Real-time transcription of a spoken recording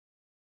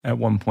At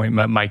one point,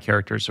 my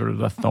character is sort of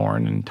the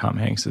thorn in Tom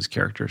Hanks's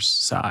character's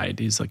side.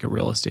 He's like a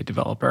real estate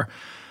developer.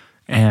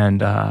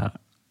 And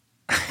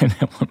and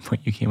at one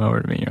point you came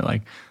over to me and you're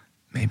like,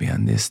 maybe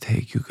on this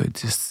take you could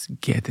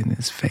just get in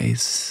his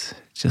face,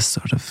 just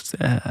sort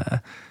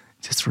of,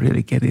 just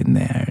really get in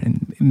there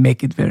and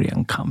make it very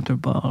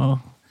uncomfortable.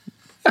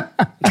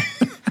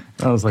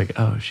 I was like,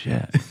 oh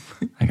shit,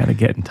 I got to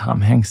get in Tom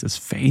Hanks's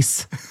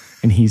face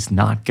and he's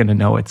not going to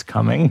know it's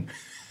coming.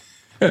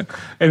 And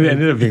it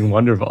ended up being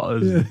wonderful.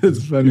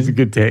 It's funny. It was a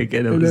good take.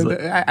 And it was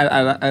like,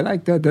 I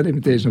like that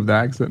imitation of the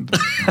accent.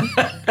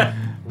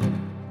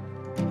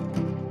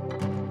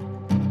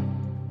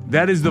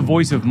 That is the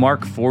voice of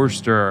Marc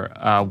Forster,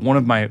 one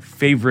of my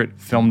favorite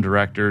film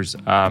directors.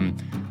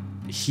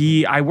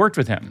 I worked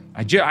with him.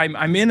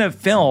 I'm in a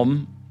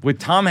film with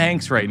Tom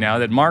Hanks right now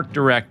that Marc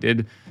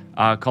directed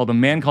called A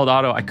Man Called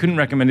Otto. I couldn't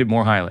recommend it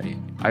more highly.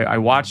 I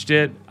watched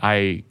it.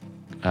 I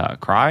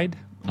cried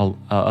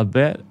a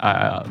bit,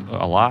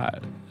 a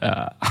lot.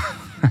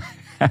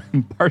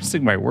 I'm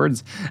parsing my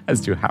words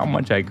as to how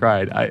much I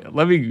cried.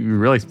 Let me be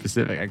really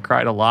specific. I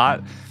cried a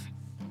lot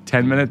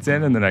 10 minutes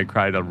in, and then I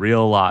cried a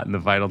real lot in the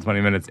final 20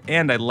 minutes.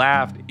 And I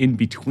laughed in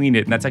between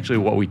it. And that's actually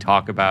what we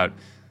talk about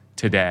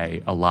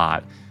today a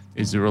lot,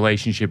 is the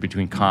relationship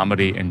between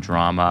comedy and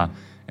drama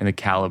and the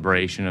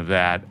calibration of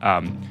that.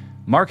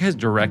 Marc has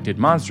directed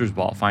Monsters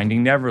Ball,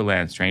 Finding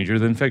Neverland, Stranger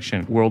Than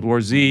Fiction, World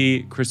War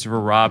Z, Christopher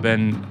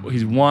Robin.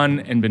 He's won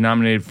and been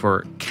nominated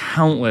for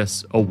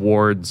countless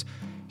awards.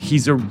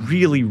 He's a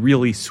really,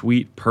 really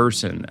sweet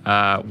person.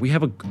 We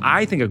have,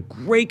 I think, a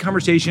great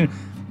conversation,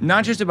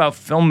 not just about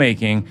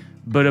filmmaking,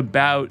 but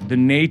about the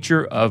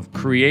nature of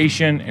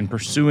creation and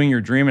pursuing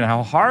your dream and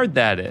how hard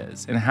that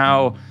is, and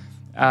how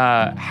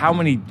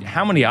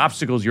many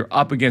obstacles you're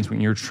up against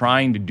when you're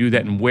trying to do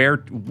that, and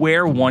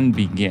where one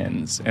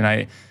begins.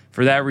 And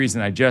for that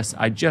reason, I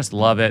just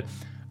love it.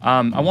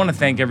 I want to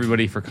thank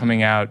everybody for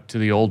coming out to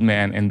the Old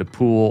Man and the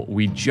Pool.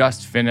 We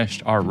just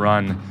finished our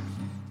run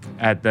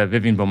at the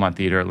Vivian Beaumont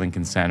Theater at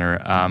Lincoln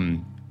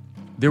Center.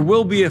 There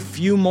will be a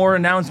few more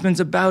announcements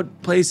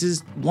about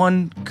places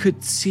one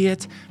could see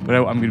it, but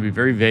I'm going to be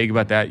very vague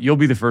about that. You'll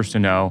be the first to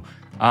know.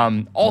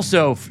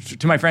 Also,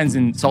 to my friends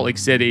in Salt Lake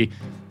City,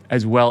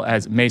 as well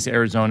as Mesa,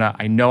 Arizona,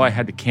 I know I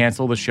had to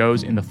cancel the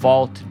shows in the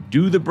fall to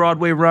do the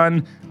Broadway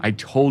run. I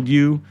told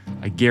you,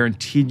 I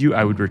guaranteed you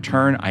I would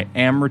return. I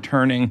am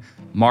returning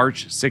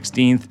March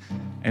 16th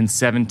and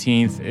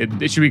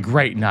 17th. It should be a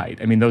great night.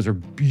 I mean, those are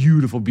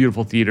beautiful,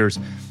 beautiful theaters.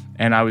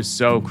 And I was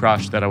so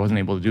crushed that I wasn't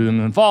able to do them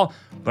in the fall,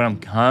 but I'm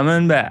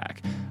coming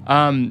back.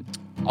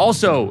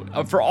 Also,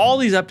 for all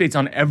these updates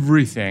on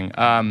everything,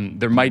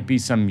 there might be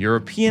some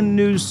European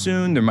news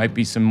soon. There might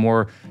be some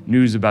more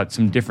news about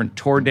some different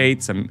tour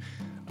dates in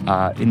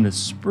the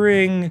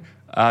spring.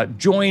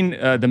 Join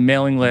the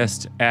mailing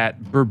list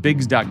at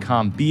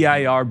birbigs.com,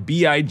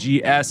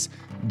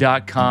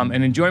 BIRBIGS.com,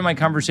 and enjoy my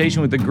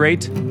conversation with the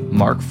great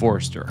Marc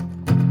Forster.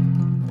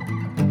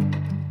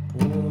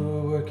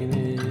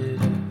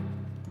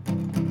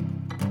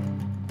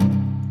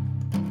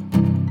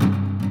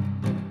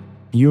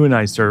 You and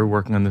I started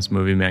working on this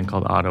movie, Man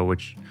Called Otto,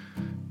 which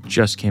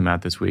just came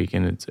out this week,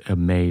 and it's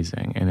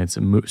amazing, and it's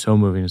so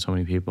moving to so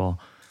many people.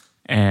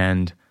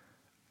 And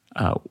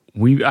I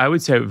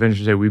would say, venture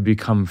to say, we've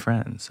become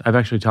friends. I've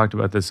actually talked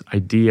about this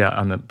idea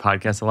on the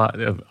podcast a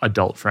lot of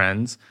adult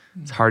friends.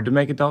 It's hard to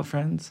make adult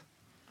friends.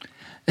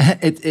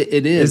 It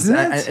is.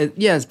 Isn't it?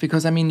 Yes,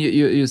 because I mean,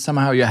 you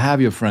somehow you have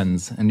your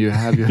friends, and you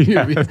have your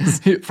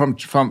from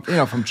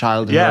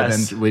childhood,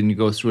 yes, and when you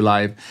go through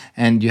life,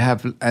 and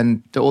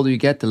the older you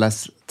get, the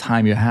less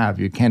time you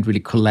have. You can't really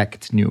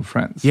collect new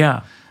friends.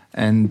 Yeah.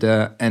 And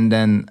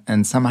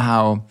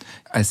somehow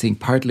I think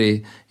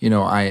partly,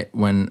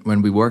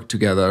 when we worked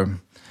together,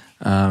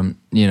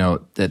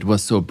 that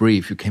was so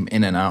brief. You came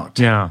in and out.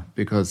 Yeah.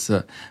 Because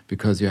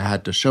you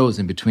had the shows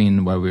in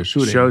between while we were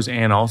shooting. Shows,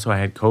 and also I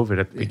had COVID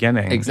at the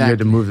beginning. Exactly. You had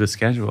to move the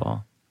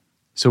schedule.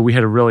 So we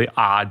had a really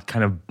odd,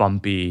 kind of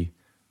bumpy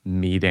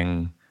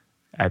meeting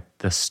at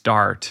the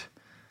start.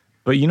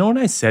 But you know what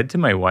I said to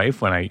my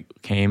wife when I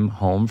came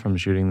home from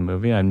shooting the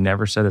movie? I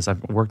never said this.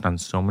 I've worked on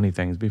so many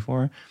things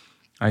before.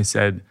 I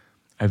said,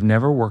 I've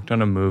never worked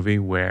on a movie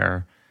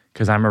where,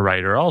 because I'm a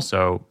writer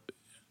also,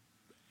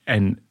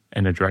 and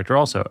a director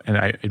also, and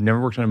I've never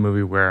worked on a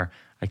movie where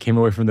I came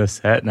away from the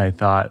set and I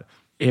thought,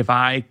 if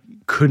I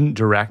couldn't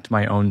direct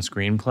my own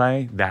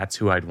screenplay, that's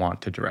who I'd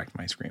want to direct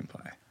my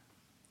screenplay.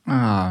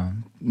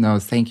 No,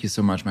 thank you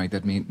so much, Mike.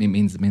 That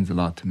means a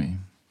lot to me.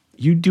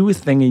 You do a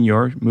thing in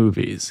your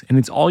movies, and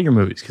it's all your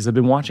movies, because I've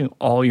been watching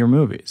all your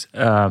movies.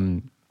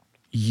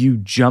 You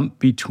jump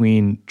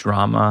between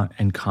drama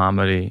and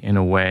comedy in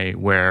a way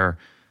where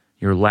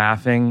you're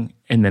laughing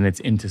and then it's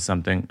into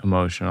something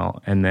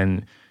emotional, and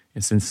then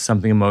it's into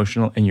something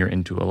emotional and you're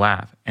into a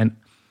laugh. And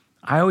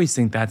I always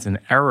think that's an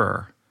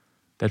error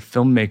that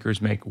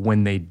filmmakers make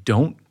when they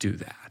don't do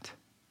that.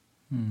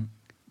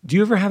 Do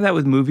you ever have that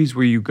with movies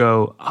where you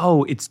go,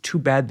 oh, it's too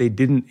bad they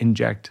didn't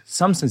inject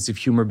some sense of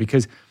humor,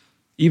 because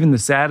even the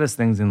saddest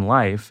things in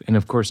life. And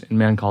of course, in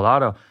Man Called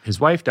Otto, his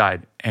wife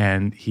died,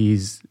 and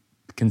he's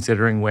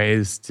considering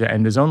ways to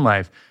end his own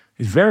life.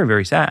 It's very,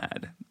 very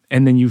sad.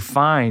 And then you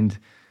find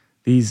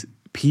these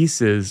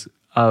pieces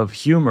of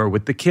humor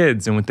with the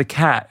kids and with the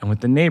cat and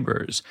with the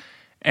neighbors.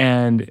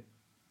 And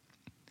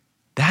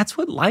that's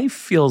what life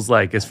feels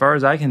like, as far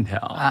as I can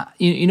tell. I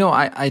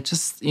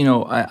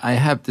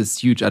have this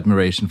huge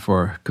admiration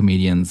for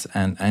comedians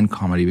and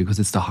comedy because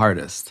it's the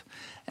hardest.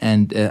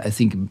 And I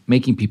think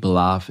making people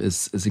laugh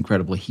is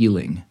incredibly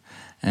healing.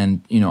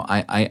 And,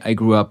 I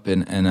grew up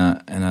in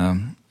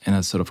a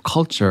sort of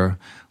culture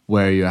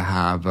where you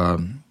have,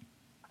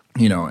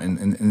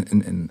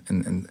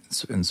 in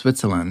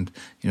Switzerland,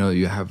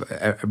 you have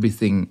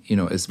everything,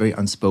 is very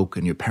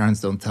unspoken. Your parents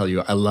don't tell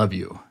you, I love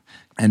you.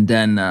 And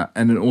then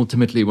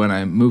ultimately, when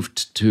I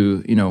moved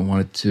to,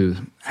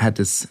 had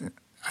this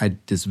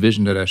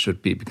vision that I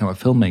should become a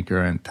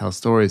filmmaker and tell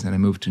stories, and I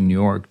moved to New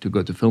York to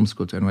go to film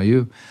school to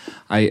NYU.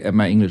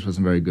 My English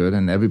wasn't very good,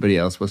 and everybody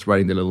else was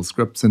writing the little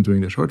scripts and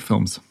doing the short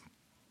films,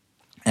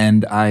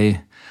 and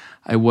I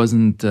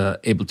wasn't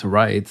able to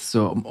write,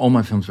 so all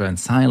my films were in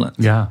silent.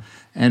 Yeah,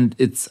 and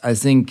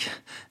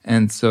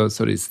so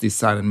these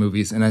silent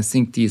movies, and I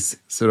think these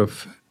sort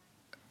of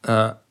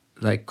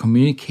like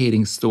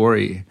communicating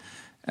story.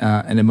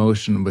 And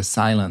emotion with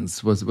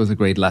silence was a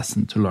great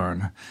lesson to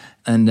learn.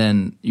 And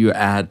then you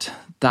add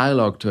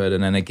dialogue to it,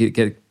 and then it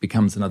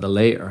becomes another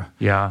layer.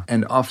 Yeah.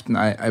 And often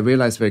I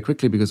realized very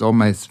quickly, because all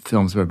my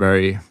films were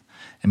very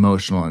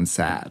emotional and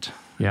sad.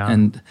 Yeah.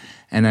 And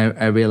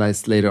I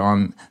realized later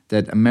on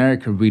that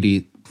America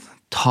really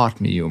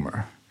taught me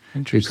humor.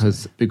 Interesting.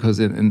 Because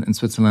in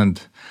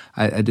Switzerland,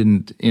 I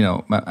didn't,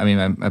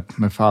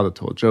 my father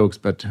told jokes,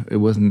 but it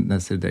wasn't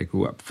necessarily that I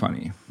grew up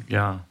funny.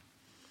 Yeah.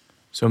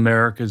 So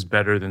America's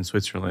better than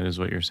Switzerland is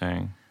what you're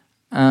saying?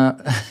 No,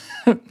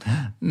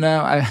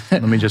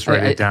 Let me just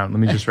write it down. Let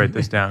me just write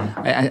this down.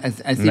 I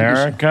think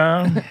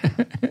America.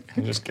 Let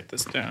me just get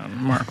this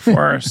down. Mark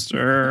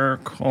Forster,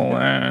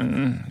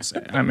 MARC.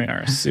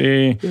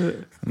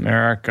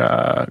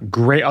 America.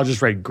 Great. I'll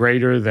just write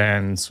greater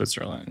than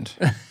Switzerland.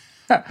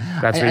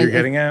 That's what you're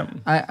getting at?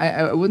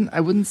 I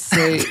wouldn't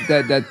say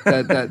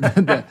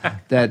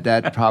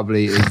that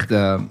probably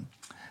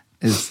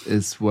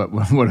is what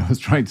I was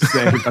trying to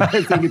say, but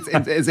I think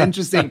it's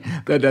interesting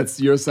that that's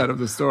your side of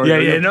the story.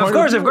 Yeah. No, of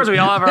course, we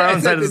all have our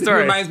own side of the story.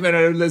 It reminds me when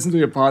I listen to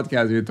your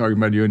podcast, you're talking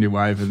about you and your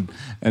wife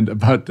and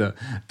about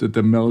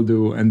the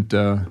mildew and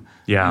oh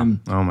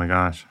my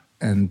gosh,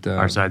 and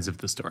our sides of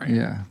the story.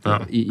 Yeah,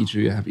 each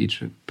of you have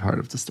each part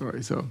of the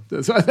story. So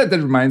that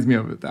reminds me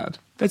of that.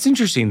 That's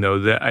interesting, though,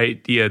 the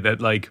idea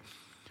that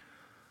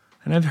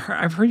and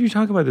I've heard you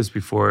talk about this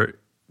before.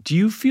 Do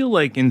you feel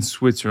like in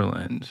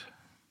Switzerland?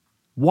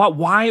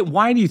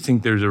 Why do you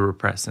think there's a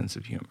repressed sense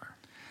of humor?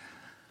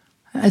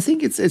 I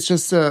think it's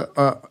just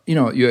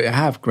you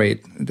have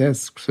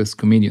there's Swiss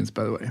comedians,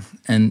 by the way,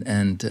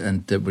 and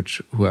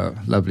who are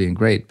lovely and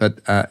great,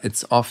 but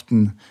it's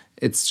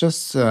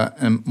just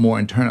more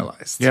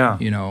internalized. Yeah.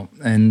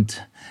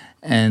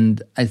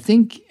 And I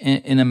think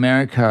in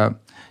America,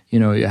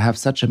 you have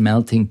such a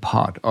melting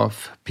pot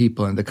of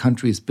people, and the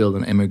country is built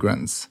on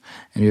immigrants,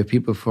 and you have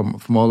people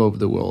from all over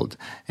the world,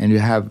 and you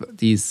have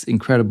these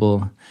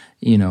incredible,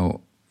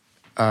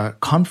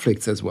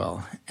 conflicts as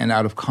well. And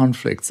out of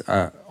conflicts,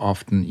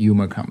 often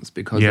humor comes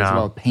because there's a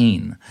lot of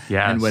pain.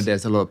 Yes. And when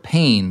there's a lot of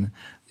pain,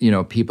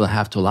 people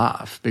have to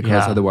laugh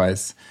because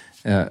otherwise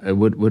it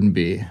wouldn't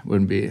be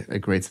a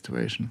great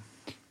situation.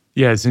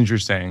 Yeah, it's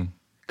interesting.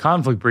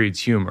 Conflict breeds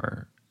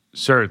humor.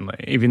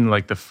 Certainly, even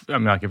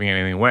I'm not giving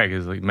anything away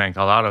because Man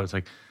Called Otto, it's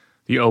like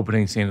the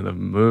opening scene of the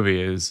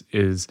movie is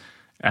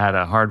at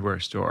a hardware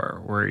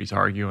store where he's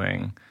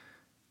arguing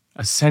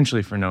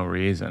essentially for no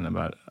reason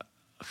about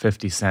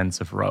 50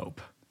 cents of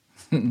rope,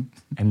 and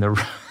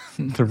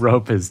the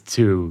rope is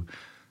to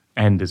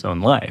end his own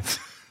life.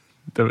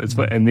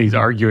 And he's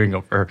arguing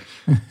over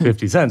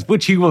 50 cents,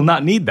 which he will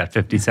not need that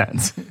 50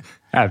 cents.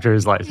 After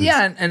his license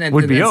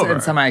would be over.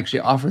 And someone actually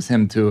offers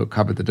him to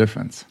cover the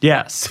difference.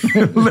 Yes.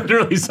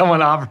 Literally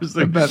someone offers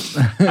him.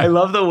 I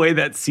love the way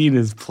that scene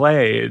is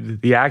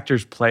played. The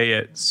actors play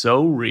it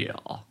so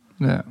real.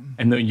 Yeah.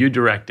 And then you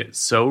direct it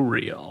so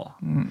real.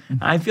 Mm-hmm.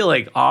 I feel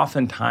like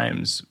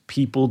oftentimes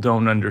people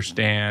don't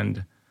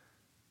understand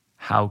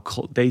how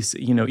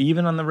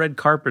even on the red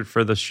carpet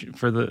for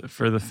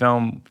the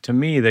film, to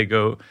me,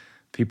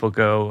 people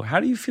go,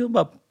 how do you feel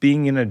about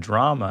being in a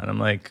drama? And I'm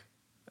like,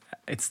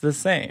 it's the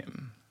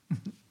same.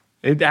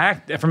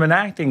 From an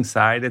acting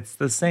side, it's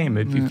the same.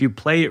 If you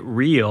play it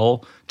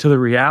real to the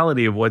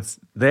reality of what's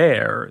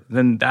there,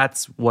 then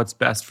that's what's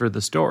best for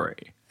the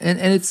story. And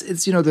it's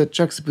the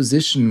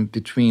juxtaposition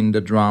between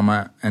the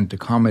drama and the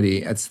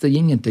comedy. It's the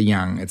yin and the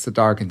yang. It's the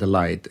dark and the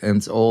light, and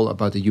it's all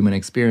about the human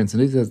experience.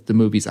 And these are the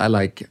movies I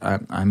like.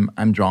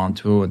 I'm drawn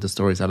to, and the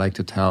stories I like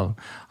to tell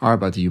are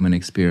about the human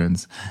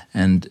experience.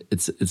 And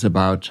it's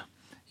about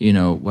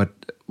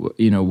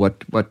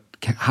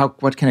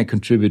what can I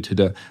contribute to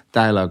the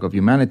dialogue of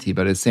humanity?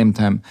 But at the same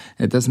time,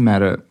 it doesn't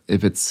matter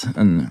if it's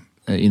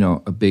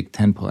a big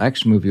tentpole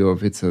action movie, or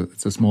if it's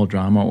a small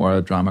drama or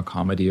a drama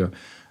comedy or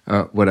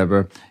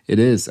whatever it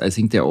is. I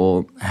think they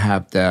all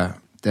have their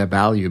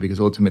value, because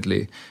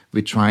ultimately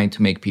we're trying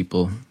to make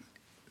people,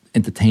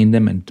 entertain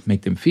them and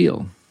make them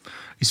feel.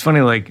 It's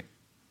funny, like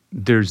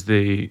there's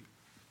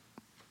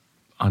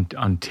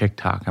on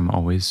TikTok, I'm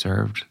always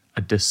served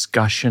a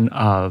discussion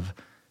of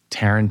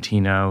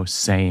Tarantino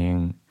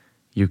saying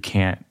you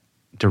can't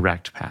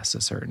direct past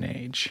a certain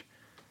age.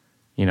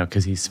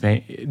 Because he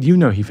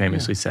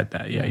famously said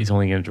that. Yeah, he's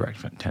only going to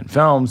direct 10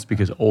 films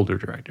because older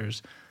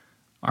directors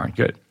aren't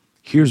good.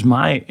 Here's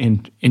my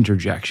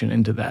interjection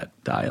into that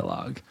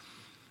dialogue.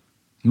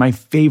 My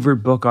favorite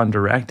book on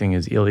directing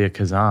is Elia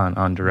Kazan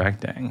on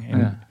directing.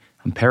 And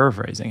I'm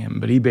paraphrasing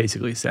him, but he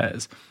basically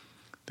says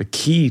the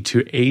key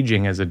to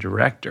aging as a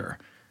director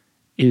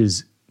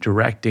is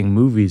directing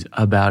movies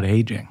about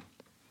aging,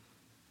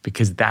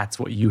 because that's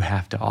what you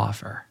have to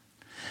offer.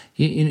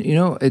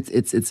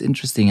 It's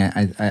interesting.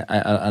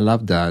 I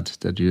love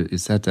that you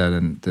said that,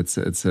 and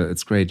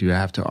it's great. You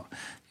have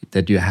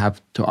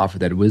to offer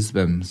that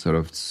wisdom, sort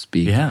of to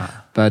speak. Yeah.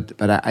 But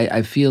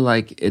I feel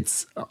like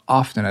it's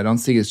often, I don't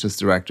think it's just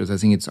directors. I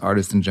think it's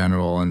artists in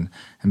general and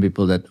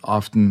people that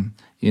often,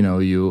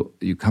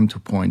 you come to a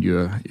point,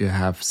 you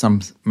have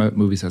some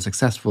movies are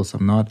successful,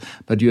 some not,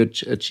 but you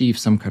achieve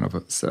some kind of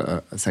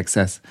a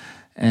success,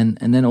 and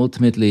then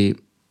ultimately,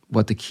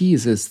 what the key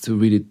is to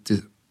really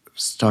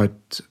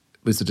start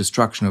with the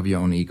destruction of your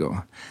own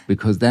ego,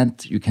 because then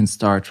you can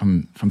start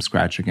from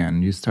scratch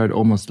again. You start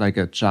almost like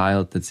a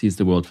child that sees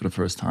the world for the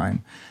first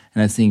time.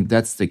 And I think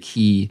that's the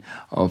key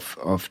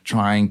of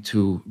trying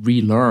to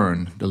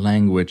relearn the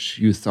language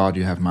you thought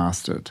you have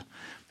mastered.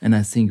 And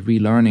I think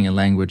relearning a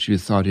language you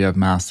thought you have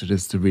mastered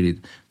is really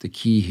the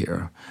key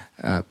here,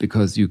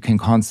 because you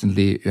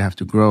have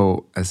to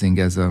grow, I think,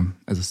 as a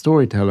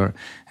storyteller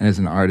and as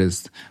an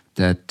artist.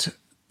 That's,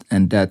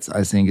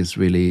 I think, is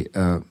really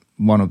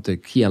one of the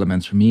key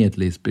elements for me, at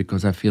least,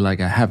 because I feel like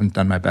I haven't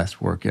done my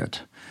best work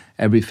yet.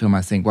 Every film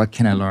I think, what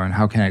can I learn?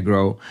 How can I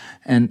grow?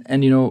 And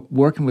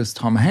working with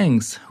Tom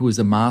Hanks, who is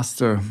a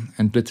master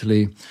and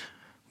literally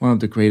one of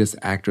the greatest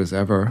actors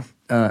ever,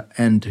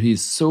 and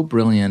he's so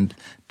brilliant,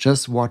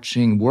 just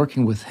working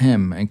with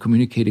him and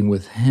communicating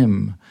with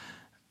him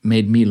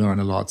made me learn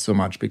a lot so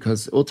much,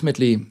 because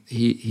ultimately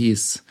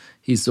he's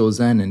so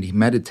zen and he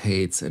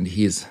meditates and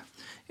he's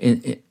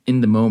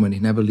in the moment.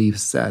 He never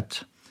leaves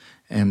set.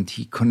 And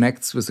he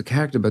connects with the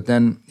character, but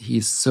then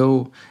he's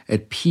so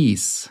at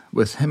peace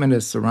with him and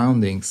his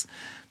surroundings.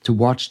 To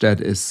watch that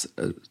is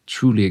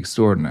truly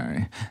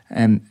extraordinary.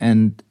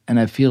 And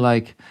I feel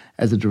like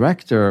as a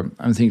director,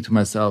 I'm thinking to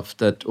myself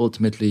that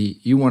ultimately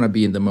you want to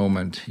be in the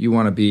moment. You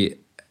want to be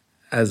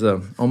as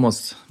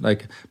almost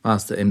like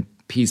master in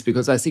peace,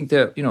 because I think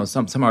that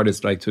some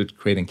artists like to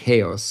create in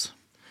chaos,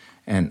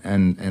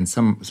 and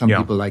some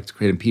people like to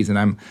create in peace.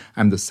 And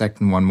I'm the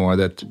second one more,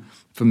 that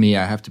for me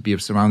I have to be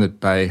surrounded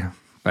by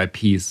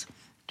peace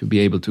to be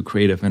able to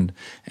creative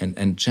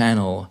and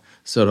channel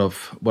sort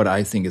of what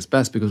I think is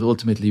best, because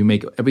ultimately you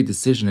make every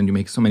decision, and you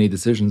make so many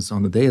decisions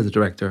on the day as a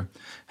director,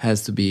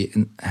 has to be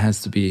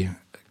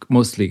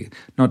mostly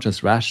not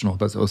just rational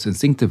but also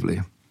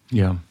instinctively.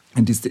 Yeah.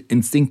 And these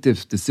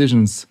instinctive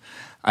decisions,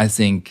 I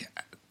think,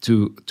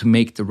 to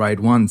make the right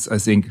ones, I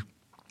think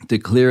the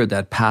clearer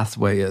that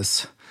pathway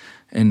is,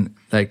 and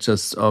like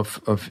just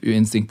of your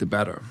instinct, the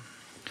better.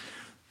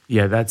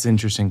 Yeah, that's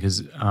interesting,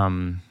 because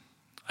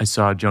I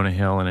saw Jonah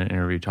Hill in an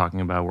interview talking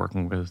about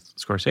working with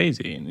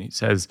Scorsese, and he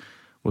says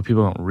what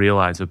people don't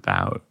realize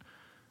about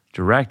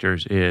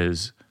directors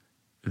is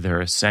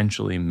they're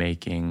essentially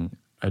making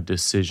a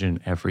decision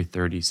every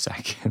 30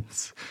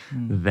 seconds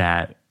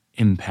that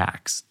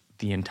impacts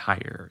the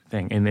entire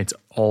thing. And it's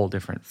all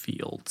different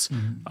fields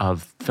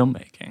of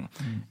filmmaking.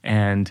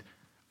 And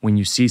when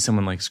you see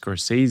someone like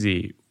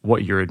Scorsese,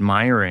 what you're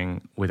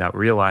admiring without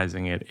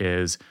realizing it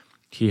is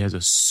he has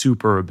a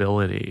super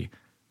ability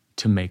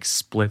to make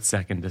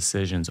split-second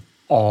decisions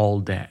all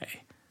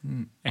day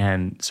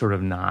and sort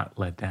of not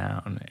let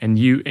down. And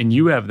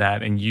you have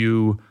that,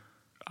 and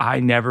I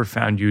never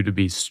found you to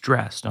be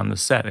stressed on the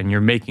set, and you're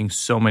making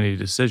so many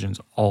decisions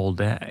all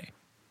day.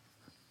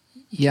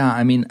 Yeah,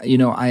 I mean,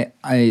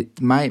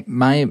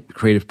 my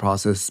creative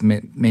process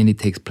mainly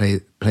takes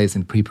place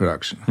in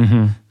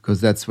pre-production,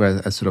 because that's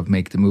where I sort of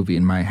make the movie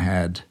in my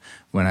head,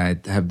 when I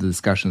have the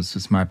discussions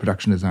with my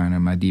production designer,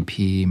 my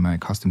DP, my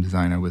costume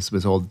designer,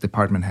 with all the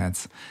department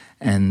heads,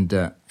 and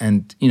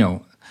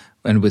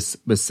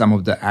with some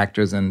of the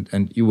actors,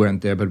 and you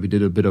weren't there, but we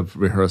did a bit of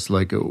rehearsal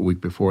like a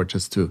week before,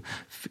 just to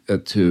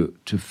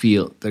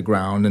feel the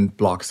ground and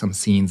block some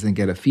scenes and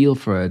get a feel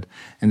for it.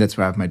 And that's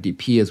where I have my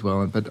DP as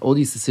well. But all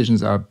these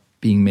decisions are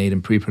being made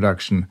in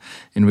pre-production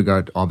in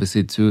regard,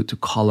 obviously, to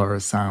color,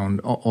 sound,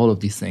 all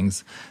of these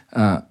things.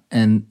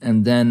 And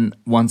then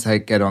once I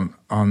get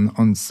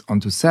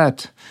onto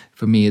set,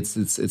 for me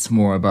it's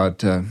more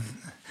about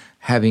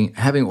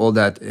having all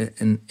that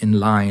in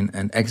line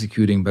and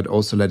executing, but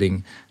also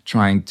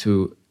trying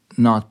to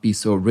not be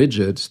so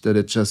rigid that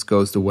it just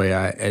goes the way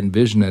I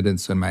envision it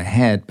in my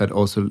head, but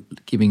also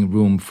giving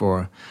room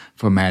for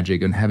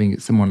magic and having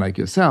someone like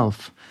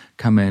yourself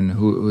come in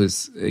who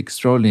is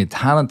extraordinarily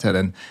talented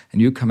and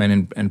you come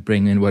in and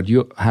bring in what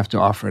you have to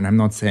offer. And I'm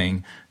not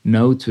saying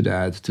no to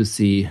that, to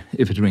see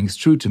if it rings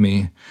true to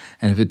me,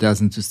 and if it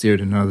doesn't, to steer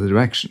it in another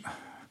direction.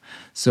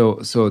 So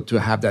to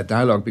have that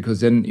dialogue,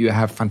 because then you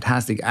have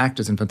fantastic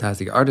actors and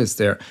fantastic artists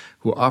there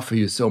who offer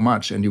you so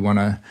much, and you want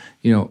to,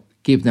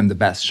 give them the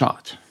best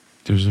shot.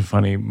 There's a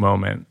funny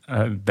moment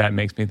that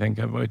makes me think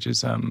of, which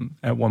is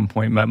at one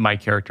point, my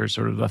character is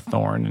sort of the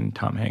thorn in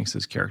Tom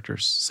Hanks's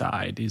character's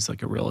side. He's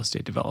like a real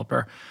estate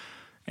developer.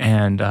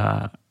 And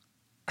at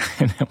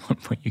one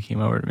point you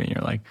came over to me and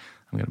you're like,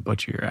 I'm going to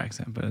butcher your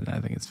accent, but I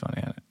think it's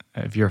funny.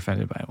 If you're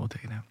offended by it, we'll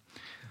take it out.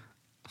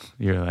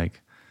 You're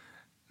like,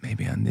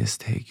 maybe on this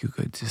take you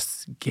could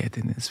just get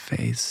in his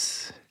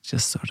face,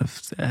 just sort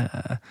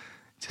of,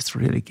 just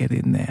really get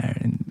in there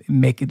and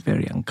make it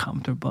very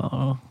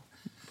uncomfortable.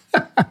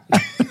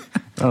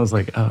 I was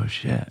like, oh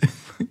shit,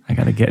 I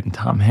gotta get in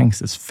Tom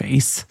Hanks's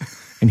face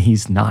and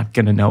he's not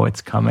gonna know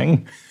it's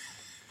coming.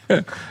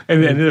 And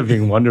it ended up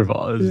being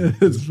wonderful.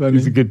 It's funny. It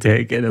was a good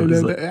take. And it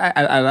was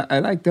I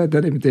like that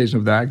imitation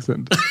of the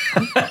accent.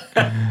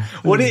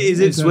 What is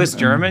it? Swiss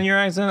German, your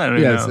accent? I don't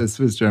know. Yes, it's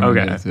Swiss German.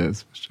 Okay. Yes,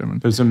 Swiss German.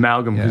 It was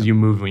amalgam because you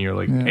moved when you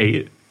were like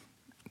 8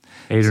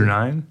 or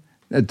 9?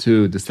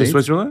 To the States. To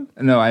Switzerland?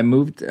 No, I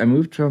moved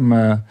from.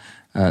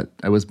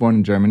 I was born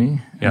in Germany.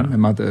 Yeah. My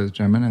mother is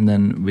German, and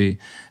then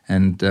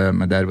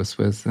my dad was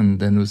Swiss, and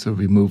then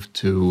we moved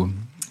to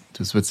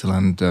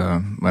Switzerland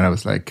when I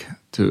was like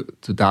to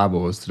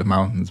Davos, to the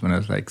mountains, when I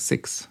was like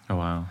 6. Oh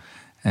wow!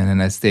 And then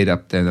I stayed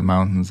up there in the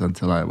mountains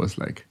until I was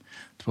like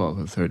 12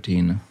 or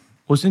 13.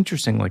 Well, it's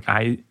interesting.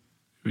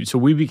 So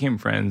we became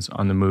friends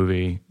on the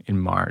movie in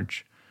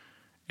March,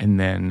 and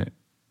then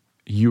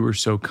you were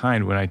so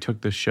kind when I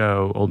took the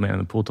show Old Man in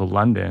the Pool to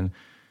London.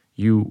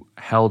 You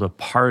held a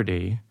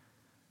party,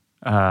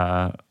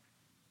 and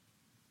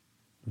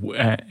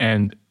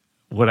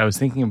what I was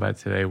thinking about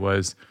today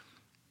was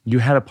you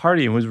had a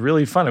party and it was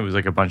really fun. It was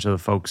like a bunch of the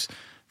folks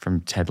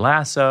from Ted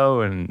Lasso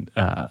and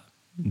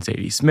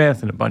Zadie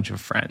Smith and a bunch of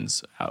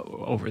friends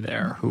over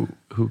there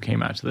who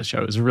came out to the show.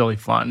 It was really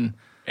fun.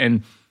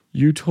 And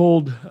you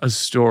told a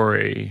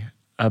story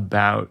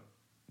about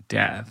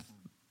death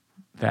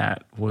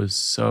that was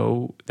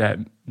so that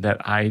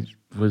I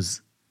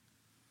was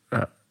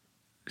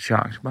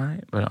shocked by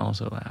it, but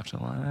also laughed a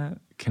lot at.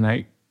 Can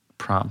I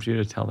prompt you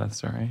to tell that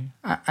story?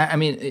 I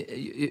mean,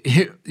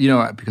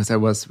 because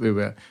we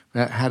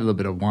had a little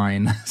bit of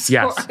wine. So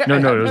yes. No,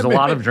 there was a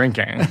lot of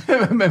drinking.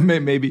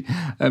 maybe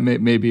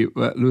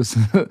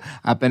loosen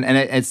up. And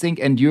I think,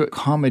 and your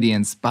comedy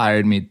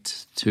inspired me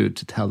to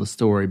tell the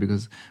story,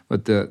 because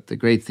what the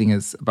great thing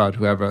is about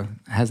whoever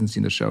hasn't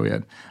seen the show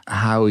yet,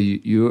 how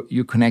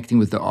you're connecting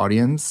with the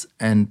audience,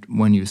 and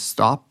when you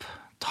stop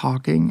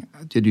talking,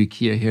 did you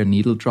hear a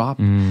needle drop?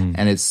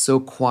 And it's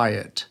so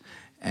quiet.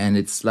 And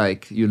it's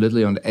like you're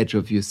literally on the edge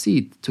of your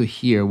seat to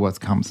hear what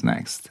comes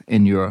next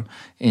in your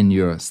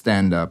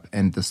stand-up,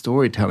 and the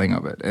storytelling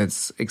of it.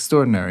 It's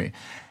extraordinary.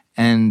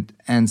 And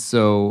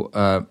so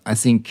I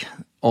think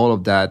all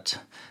of that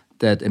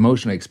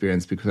emotional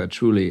experience, because I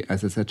truly,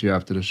 as I said to you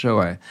after the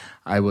show,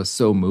 I was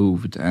so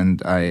moved,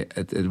 and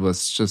it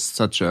was just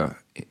such a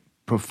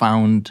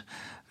profound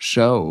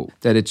show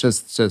that it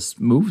just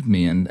moved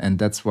me, and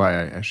that's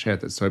why I shared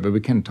that story. But we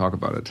can talk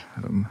about it.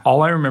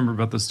 All I remember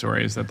about the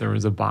story is that there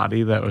was a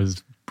body that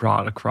was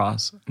brought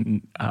across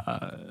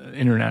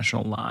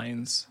international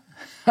lines.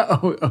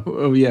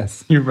 Oh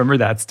yes. You remember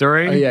that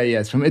story? Oh yeah,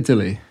 it's from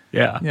Italy.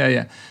 Yeah.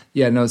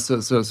 No, so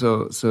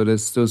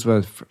those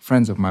were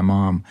friends of my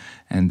mom,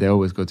 and they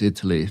always go to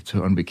Italy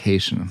on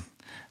vacation,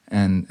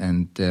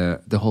 and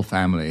the whole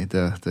family,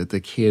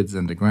 the kids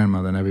and the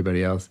grandmother and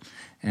everybody else.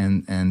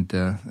 And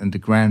the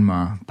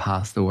grandma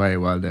passed away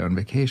while they're on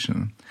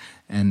vacation,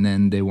 and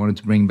then they wanted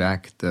to bring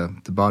back the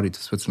body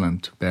to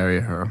Switzerland to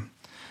bury her,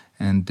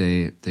 and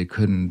they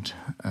couldn't.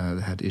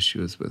 They had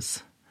issues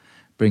with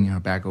bringing her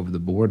back over the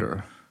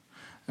border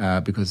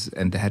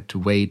and they had to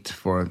wait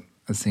for,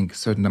 I think, a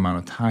certain amount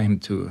of time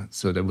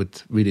so they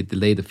would really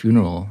delay the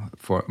funeral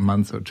for a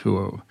month or 2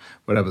 or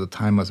whatever the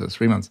time was, or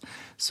 3 months.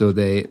 So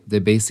they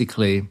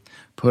basically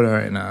put her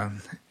in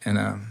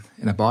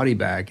a body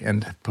bag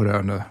and put her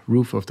on the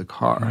roof of the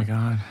car. Oh my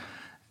God.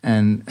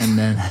 And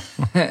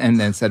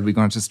then said, we're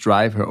going to just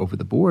drive her over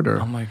the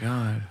border. Oh my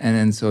God. And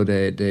then so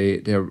they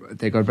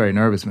got very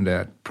nervous when they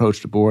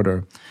approached the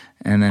border.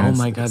 And then oh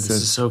my God, this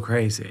is so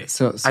crazy.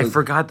 So I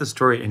forgot the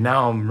story, and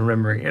now I'm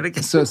remembering it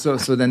again. So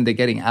then they're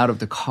getting out of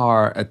the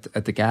car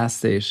at the gas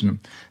station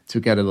to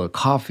get a little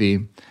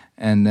coffee.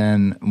 And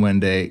then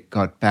when they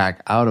got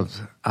back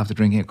after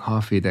drinking a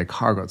coffee, their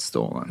car got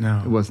stolen.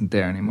 No. It wasn't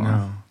there anymore.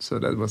 No. So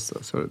that was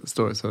sort of the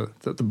story. So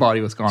the body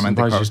was gone. So and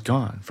the body's just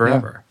gone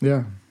forever.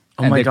 Yeah.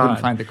 Oh and my they God.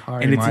 couldn't find the car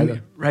and anymore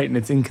either. Right, and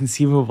it's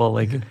inconceivable.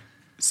 Like,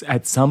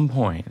 at some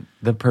point,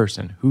 the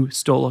person who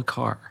stole a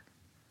car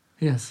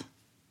yes.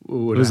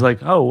 was like,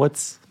 oh,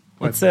 what's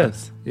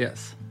this?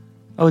 Yes.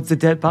 Oh, it's a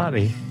dead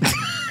body.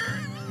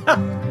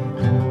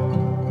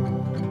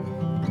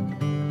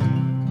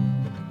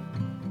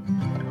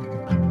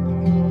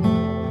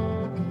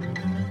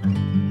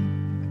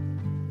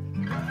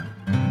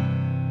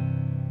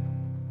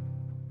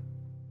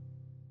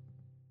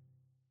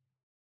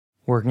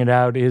 Working It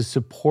Out is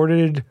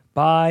supported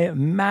by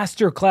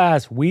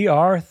Masterclass. We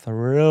are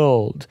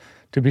thrilled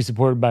to be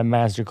supported by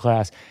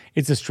Masterclass.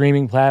 It's a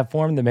streaming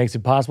platform that makes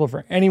it possible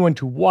for anyone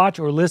to watch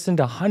or listen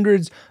to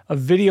hundreds of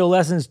video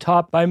lessons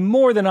taught by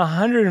more than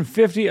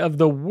 150 of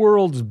the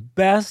world's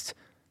best.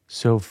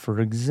 So,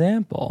 for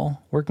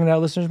example, Working It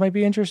Out listeners might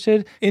be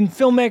interested in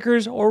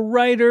filmmakers or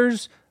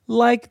writers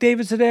like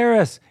David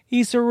Sedaris,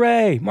 Issa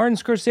Rae, Martin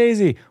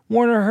Scorsese,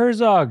 Werner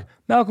Herzog,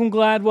 Malcolm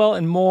Gladwell,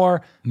 and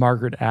more.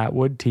 Margaret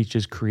Atwood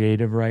teaches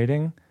creative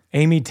writing.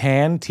 Amy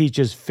Tan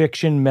teaches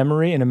fiction,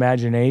 memory, and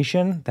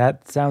imagination.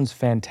 That sounds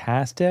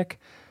fantastic.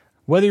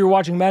 Whether you're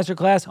watching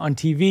Masterclass on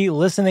TV,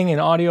 listening in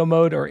audio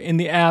mode, or in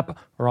the app,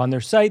 or on their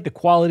site, the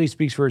quality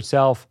speaks for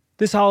itself.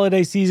 This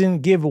holiday season,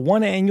 give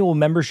one annual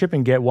membership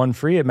and get one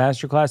free at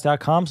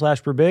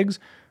masterclass.com/perbigs.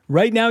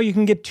 Right now, you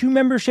can get 2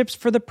 memberships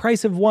for the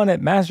price of one at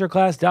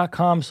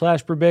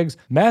masterclass.com/perbigs.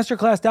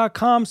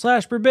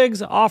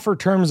 Masterclass.com/perbigs. Offer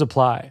terms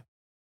apply.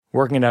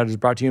 Working It Out is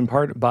brought to you in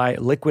part by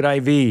Liquid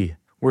IV.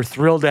 We're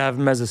thrilled to have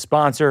them as a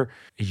sponsor.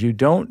 You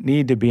don't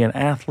need to be an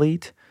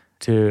athlete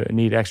to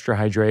need extra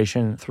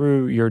hydration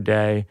through your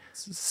day.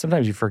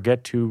 Sometimes you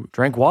forget to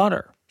drink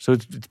water. So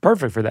it's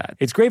perfect for that.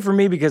 It's great for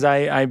me because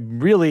I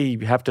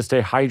really have to stay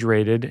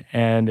hydrated,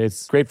 and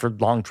it's great for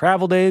long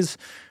travel days,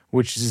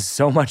 which is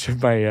so much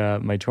of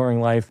my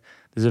touring life.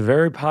 There's a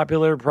very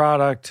popular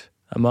product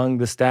among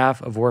the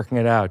staff of Working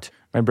It Out.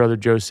 My brother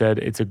Joe said,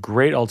 it's a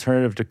great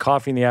alternative to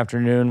coffee in the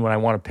afternoon when I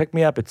want to pick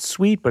me up. It's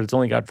sweet, but it's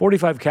only got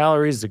 45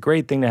 calories. It's a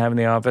great thing to have in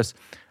the office.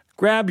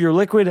 Grab your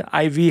Liquid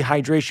IV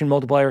Hydration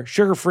Multiplier,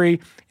 sugar-free,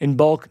 in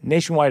bulk,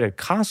 nationwide at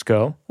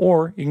Costco,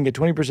 or you can get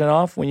 20%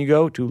 off when you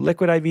go to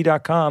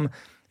liquidiv.com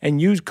and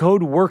use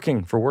code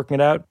WORKING for Working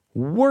It Out.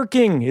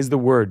 Working is the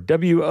word,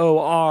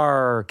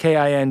 WORKING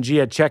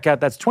at checkout.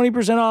 That's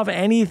 20% off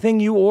anything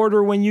you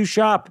order when you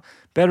shop.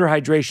 Better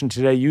hydration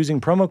today using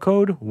promo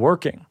code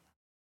WORKING.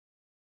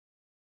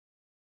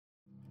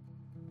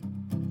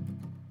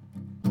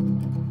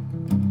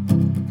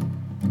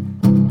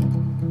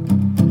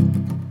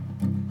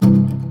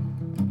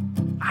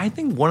 I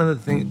think one of the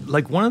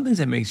things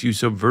that makes you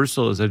so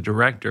versatile as a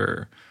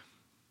director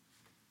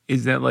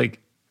is that, like,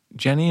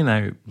 Jenny and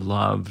I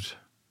loved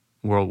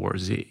World War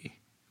Z.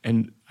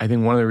 And I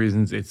think one of the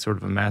reasons it's sort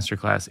of a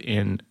masterclass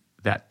in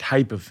that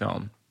type of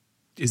film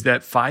is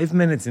that 5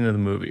 minutes into the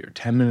movie or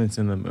 10 minutes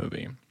into the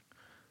movie,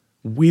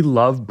 we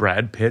love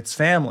Brad Pitt's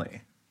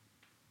family.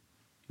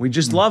 We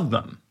just love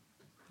them.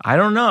 I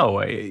don't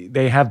know.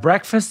 They have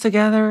breakfast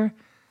together.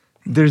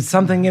 There's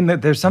something in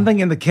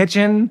the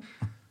kitchen.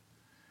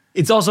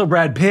 It's also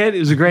Brad Pitt.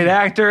 He was a great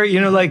actor. You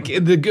know, like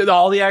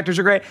all the actors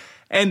are great.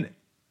 And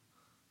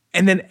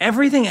then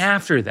everything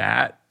after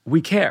that,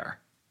 we care.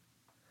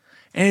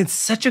 And it's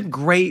such a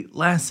great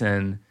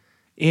lesson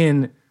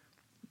in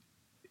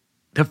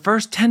the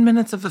first 10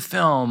 minutes of the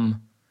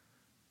film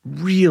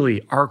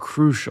really are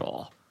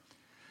crucial.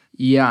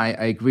 Yeah, I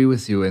agree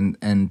with you.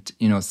 And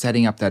you know,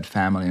 setting up that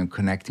family and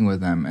connecting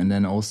with them. And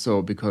then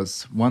also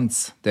because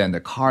once they're in the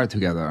car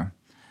together,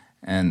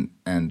 and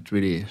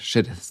really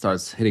shit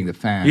starts hitting the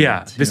fan.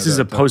 Yeah, this is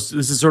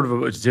sort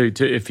of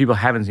if people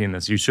haven't seen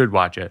this, you should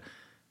watch it.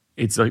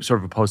 It's like sort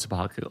of a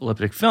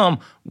post-apocalyptic film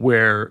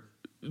where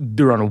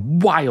they're on a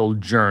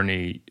wild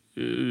journey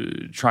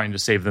trying to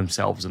save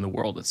themselves in the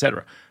world,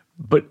 etc.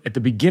 But at the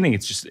beginning,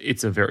 it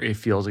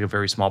feels like a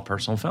very small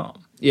personal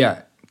film.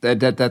 Yeah,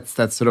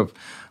 that's sort of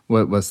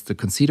what was the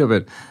conceit of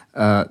it,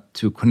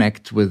 to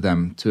connect with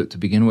them to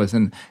begin with.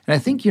 And I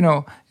think, you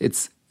know,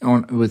 it's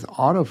with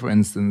Otto, for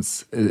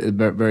instance,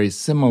 very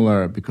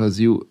similar, because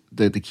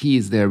the key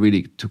is there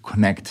really to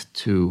connect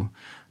to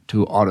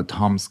Otto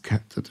Tom's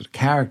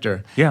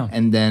character, yeah,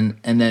 and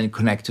then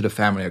connect to the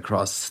family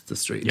across the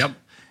street, yep,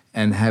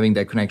 and having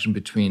that connection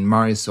between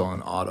Marisol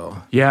and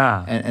Otto,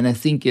 yeah, and I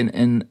think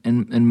in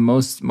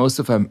most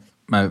of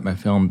my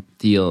film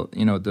deal,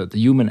 you know, the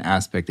human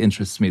aspect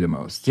interests me the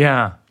most,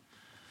 yeah.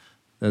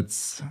 And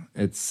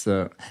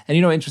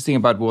you know, interesting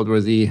about World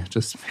War Z,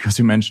 just because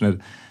you mentioned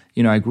it.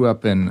 You know, I grew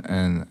up when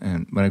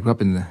I grew up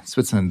in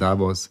Switzerland,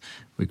 Davos.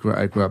 I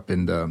grew up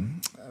in the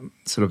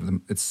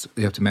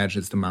you have to imagine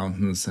it's the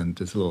mountains and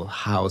this little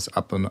house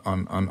up on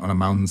a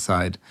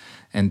mountainside,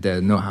 and there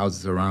are no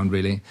houses around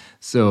really.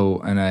 So,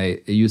 and I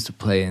used to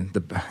play in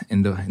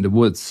the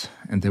woods,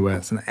 and there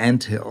was an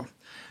anthill,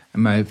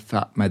 and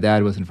my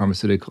dad was in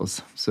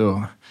pharmaceuticals,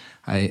 so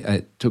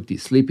I took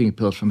these sleeping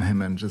pills from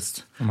him and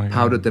just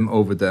powdered them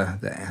over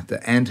the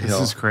anthill.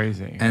 This is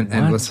crazy.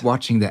 And was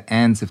watching the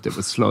ants if they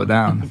would slow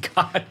down. Oh my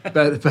God.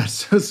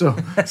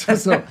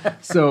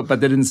 But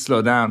they didn't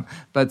slow down.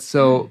 But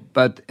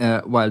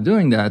while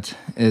doing that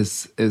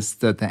is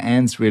that the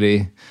ants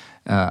really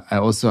I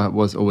also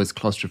was always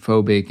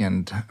claustrophobic,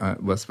 and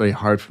it was very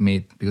hard for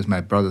me because my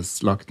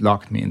brothers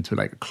locked me into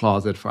like a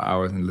closet for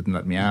hours and didn't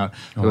let me out.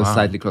 I was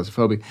slightly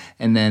claustrophobic,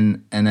 and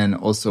then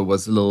also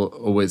was a little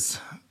always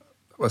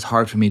was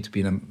hard for me to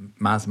be in a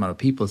mass amount of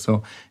people.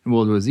 So in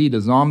World War Z, the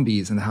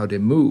zombies and how they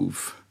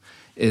move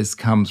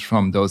comes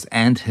from those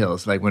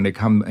anthills. Like when they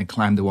come and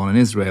climb the wall in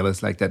Israel,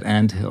 it's like that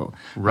anthill.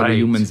 Right. The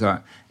humans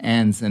are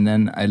ants. And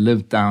then I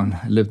lived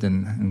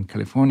in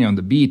California on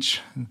the beach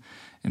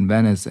in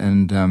Venice,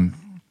 and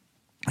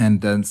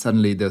then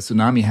suddenly the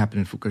tsunami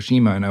happened in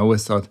Fukushima, and I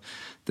always thought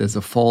there's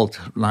a fault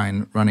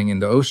line running in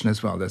the ocean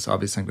as well. There's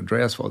obviously St.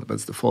 Andreas fault, but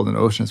it's the fault in the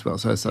ocean as well.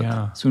 So I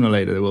thought sooner or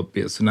later there will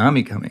be a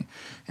tsunami coming.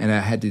 And I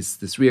had this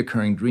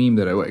reoccurring dream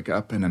that I wake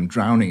up and I'm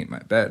drowning in my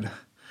bed.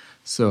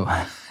 So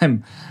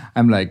I'm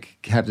like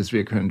have this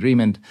reoccurring dream,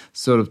 and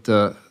sort of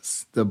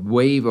the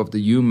wave of the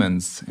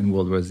humans in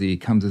World War Z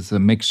comes as a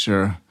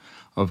mixture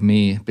of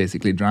me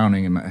basically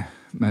drowning in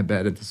my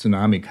bed and the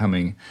tsunami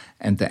coming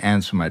and the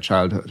ants from my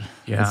childhood.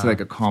 Yeah. It's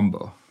like a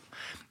combo.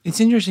 It's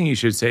interesting you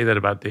should say that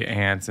about the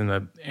ants and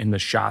the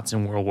shots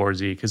in World War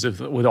Z, because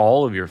with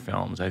all of your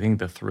films, I think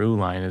the through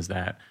line is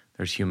that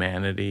there's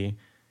humanity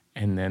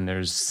and then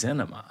there's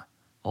cinema,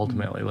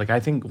 ultimately. Like, I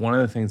think one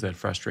of the things that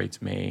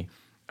frustrates me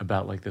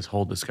about like this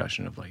whole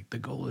discussion of like the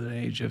golden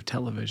age of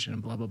television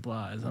and blah, blah,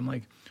 blah, is I'm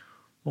like,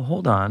 well,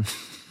 hold on.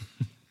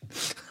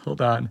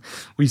 Hold on.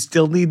 We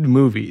still need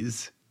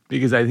movies,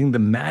 because I think the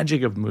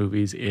magic of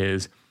movies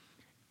is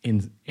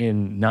in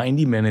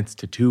 90 minutes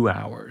to 2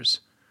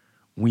 hours,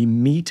 we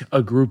meet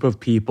a group of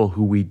people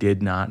who we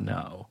did not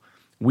know.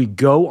 We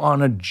go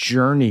on a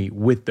journey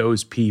with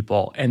those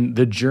people, and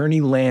the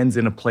journey lands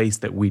in a place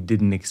that we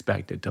didn't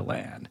expect it to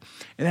land.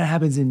 And that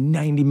happens in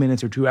 90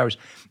 minutes or 2 hours.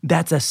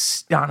 That's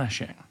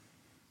astonishing.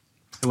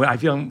 And I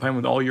feel fine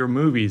with all your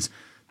movies.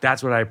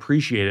 That's what I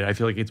appreciate. I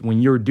feel like it's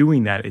when you're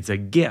doing that, it's a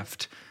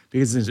gift,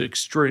 because it's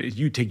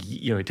extraordinary.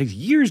 It takes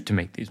years to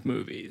make these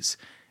movies,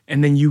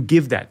 and then you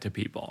give that to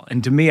people.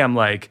 And to me, I'm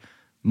like,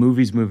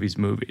 movies.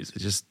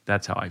 It's just,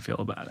 that's how I feel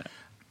about it.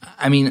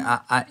 I mean,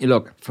 I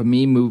look, for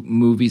me,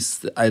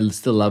 movies, I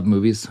still love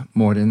movies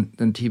more than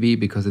TV,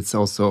 because it's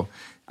also,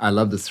 I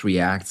love the 3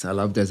 acts. I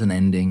love there's an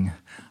ending.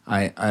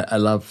 I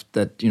love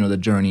that, the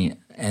journey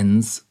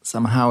ends.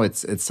 Somehow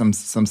it's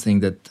something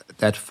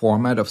that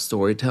format of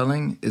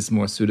storytelling is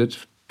more suited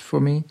for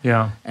me.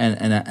 Yeah.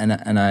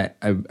 And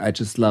I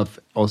just love,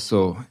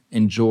 also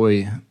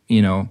enjoy,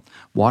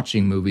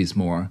 watching movies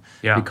more.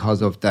 Yeah.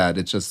 Because of that.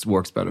 It just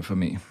works better for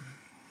me.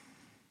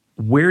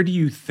 Where do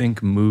you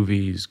think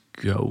movies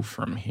go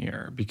from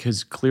here?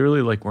 Because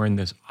clearly, like, we're in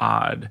this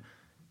odd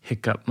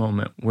hiccup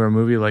moment where a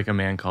movie like A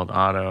Man Called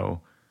Otto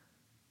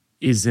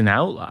is an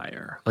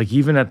outlier. Like,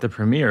 even at the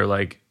premiere,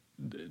 like,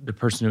 the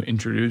person who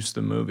introduced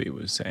the movie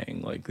was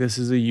saying, like, this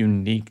is a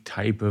unique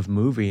type of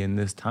movie in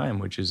this time,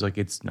 which is like,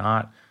 it's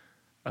not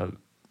a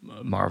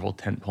Marvel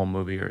tentpole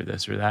movie or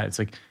this or that. It's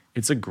like,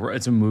 it's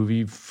a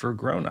movie for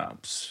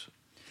grown-ups,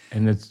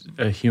 and it's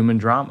a human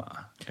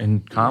drama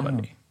and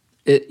comedy. Yeah.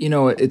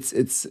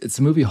 It's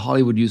a movie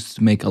Hollywood used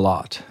to make a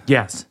lot.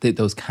 Yes,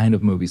 Those kind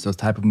of movies, those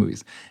type of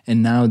movies,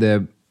 and now they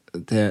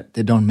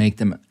don't make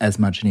them as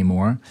much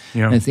anymore.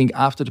 Yeah. And I think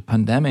after the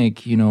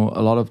pandemic, a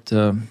lot of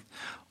the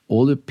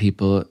older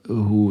people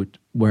who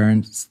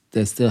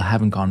they still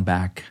haven't gone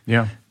back.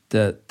 Yeah,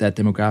 that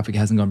demographic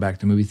hasn't gone back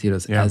to movie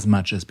theaters as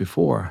much as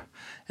before.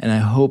 And I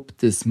hope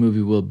this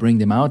movie will bring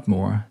them out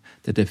more,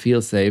 that they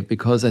feel safe,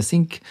 because I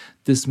think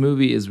this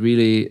movie is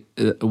really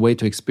a way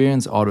to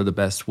experience Otto the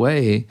best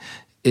way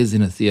is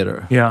in a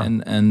theater. Yeah.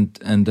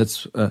 And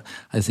that's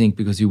I think,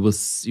 because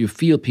you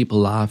feel people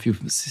laugh, you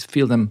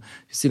see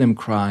them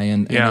cry,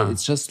 and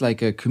it's just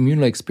like a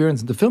communal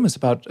experience. And the film is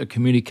about a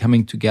community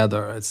coming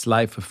together. It's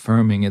life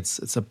affirming.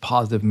 It's a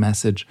positive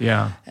message.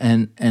 Yeah.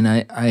 And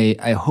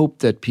I hope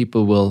that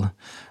people will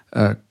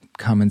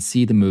come and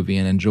see the movie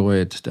and enjoy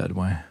it that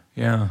way.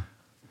 Yeah.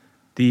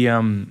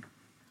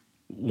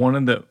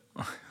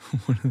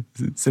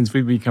 Since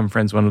we've become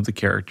friends, one of the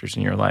characters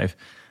in your life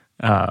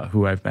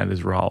who I've met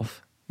is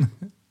Rolf.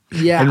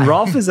 Yeah. And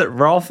Rolf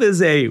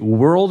is a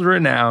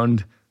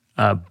world-renowned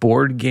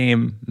board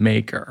game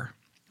maker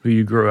who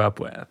you grew up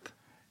with.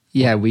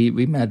 Yeah, we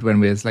met when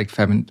we was like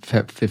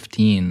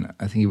 15.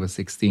 I think he was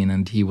 16,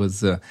 and he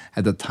was at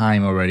the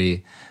time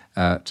already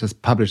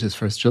just published his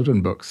first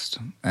children books.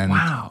 And,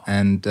 wow.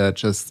 And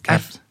just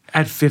kept...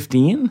 At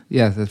 15?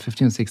 Yes, at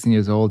 15 or 16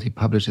 years old, he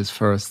published his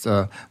first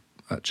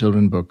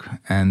children book,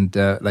 and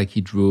he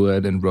drew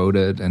it and wrote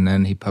it, and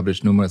then he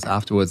published numerous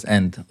afterwards,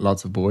 and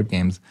lots of board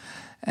games,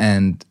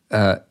 and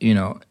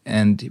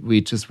and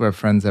we just were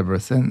friends ever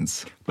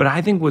since. But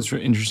I think what's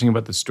interesting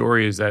about the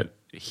story is that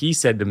he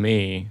said to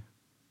me,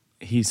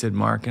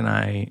 Mark and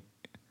I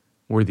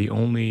were the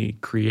only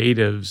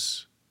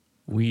creatives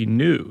we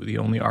knew, the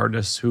only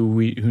artists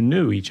who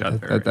knew each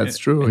other. That's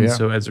true, and yeah.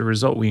 so as a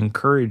result, we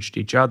encouraged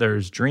each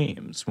other's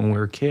dreams when we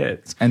were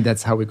kids. And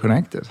that's how we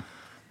connected.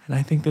 And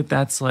I think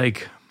that's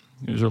like,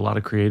 there's a lot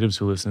of creatives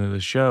who listen to the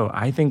show.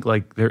 I think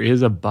like there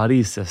is a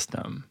buddy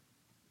system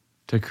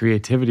to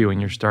creativity when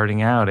you're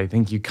starting out. I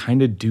think you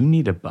kind of do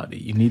need a buddy.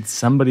 You need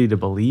somebody to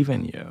believe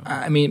in you.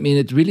 I mean,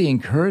 it really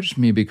encouraged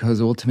me because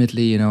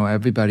ultimately, you know,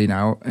 everybody in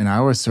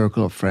our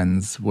circle of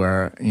friends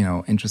were, you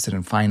know, interested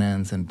in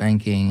finance and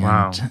banking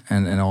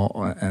and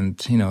all,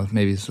 and you know,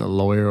 maybe it's a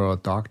lawyer or a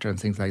doctor and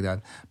things like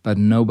that. But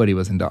nobody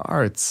was into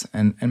arts,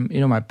 and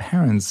you know, my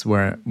parents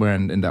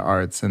weren't into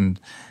arts, and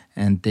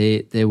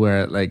they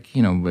were like,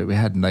 you know, we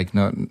had like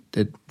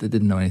they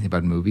didn't know anything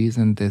about movies,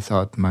 and they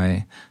thought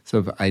my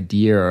sort of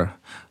idea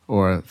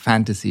or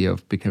fantasy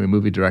of becoming a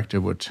movie director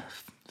would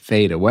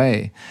fade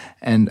away.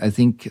 And I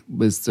think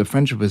with the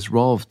friendship with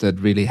Rolf that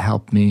really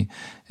helped me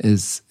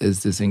is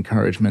this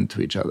encouragement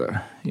to each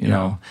other, you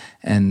know,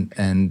 and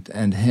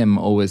him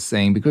always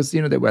saying, because,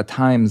 you know, there were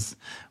times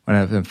when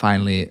I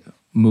finally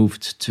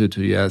moved to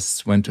the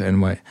US, went to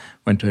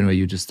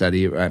NYU to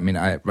study. I mean,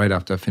 right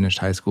after I finished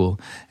high school,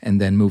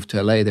 and then moved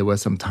to LA. There were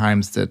some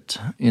times that,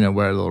 you know,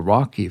 were a little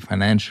rocky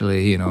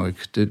financially. You know,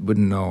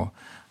 wouldn't know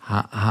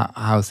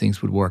how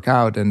things would work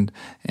out, and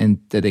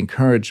that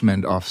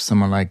encouragement of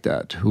someone like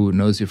that who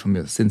knows you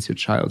since your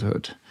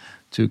childhood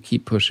to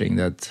keep pushing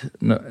that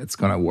it's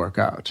gonna work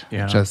out.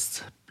 Yeah.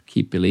 Just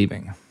keep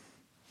believing.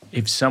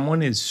 If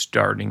someone is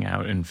starting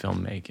out in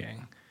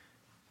filmmaking,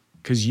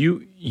 because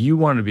you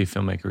wanted to be a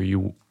filmmaker,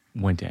 you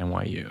went to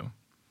NYU,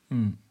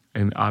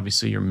 and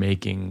obviously you're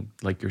making,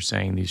 like you're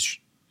saying, these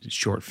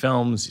short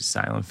films, these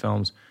silent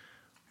films.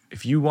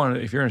 If you're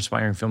an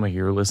aspiring filmmaker,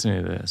 you're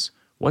listening to this,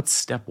 what's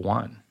step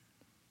one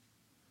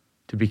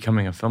to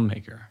becoming a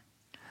filmmaker?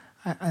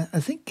 I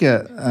think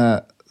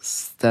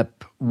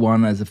step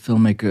one as a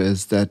filmmaker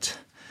is that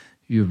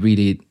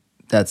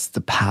that's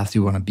the path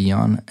you want to be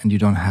on, and you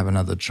don't have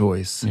another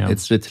choice. Yeah.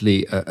 It's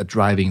literally a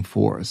driving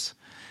force.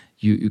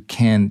 You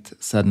can't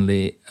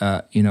suddenly,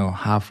 you know,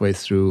 halfway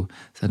through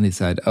suddenly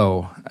decide,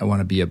 oh, I want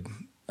to be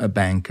a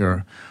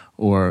banker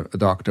or a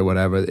doctor,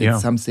 whatever.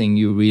 It's something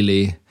you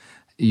really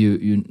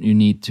you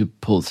need to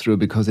pull through,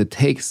 because it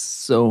takes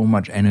so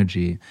much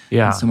energy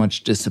and so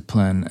much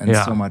discipline and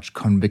so much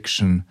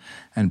conviction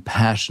and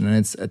passion. And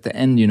it's at the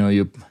end, you know,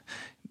 you're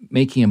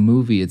making a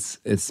movie.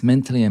 It's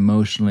mentally,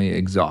 emotionally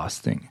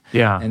exhausting.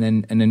 Yeah.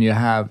 And then you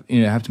have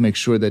to make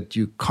sure that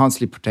you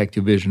constantly protect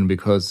your vision,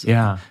 because you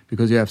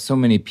have so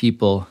many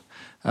people.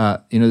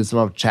 You know, there's a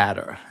lot of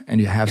chatter,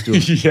 and you have to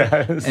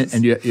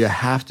and you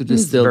have to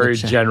distill. Very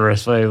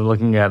generous way of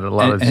looking at it, a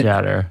lot of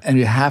chatter, and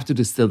you have to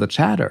distill the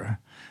chatter,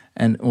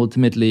 and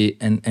ultimately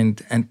and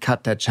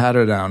cut that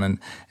chatter down,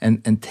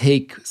 and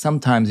take.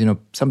 Sometimes, you know,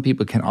 some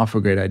people can offer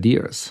great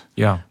ideas,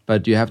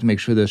 but you have to make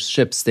sure the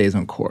ship stays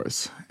on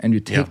course, and you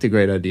take the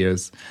great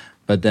ideas,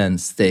 but then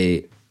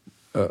stay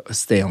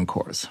on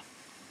course.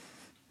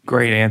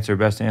 Great answer,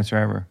 best answer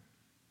ever.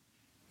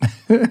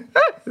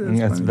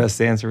 That's the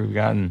best answer we've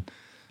gotten.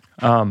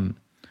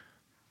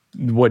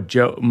 What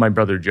my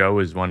brother Joe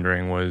was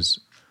wondering was,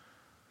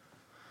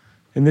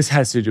 and this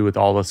has to do with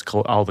all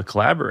the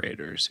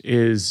collaborators,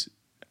 is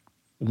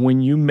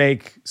when you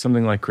make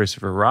something like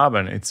Christopher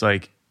Robin, it's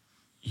like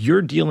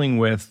you're dealing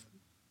with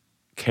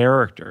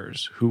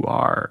characters who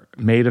are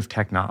made of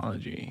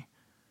technology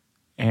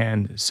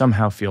and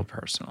somehow feel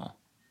personal.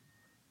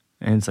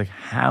 And it's like,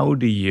 how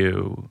do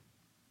you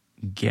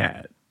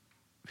get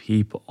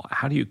people,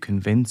 how do you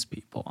convince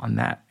people on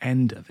that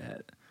end of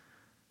it,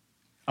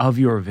 of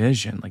your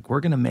vision? Like,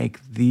 we're going to make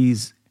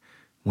these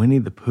Winnie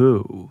the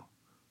Pooh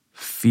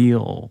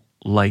feel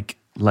like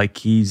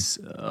he's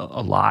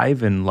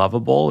alive and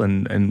lovable,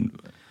 and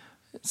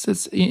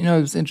it's you know,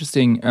 it's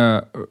interesting.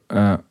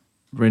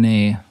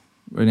 Renee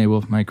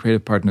Wolf, my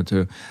creative partner,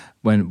 too,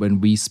 when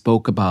we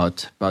spoke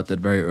about that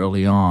very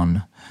early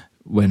on,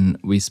 when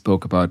we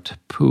spoke about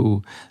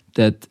Pooh,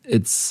 that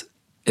it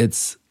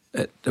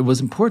was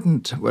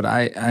important what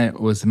I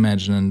was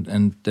imagining,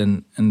 and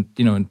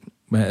you know,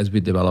 as we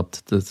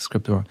developed the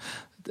script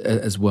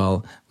as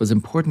well, was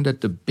important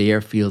that the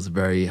bear feels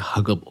very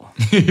huggable,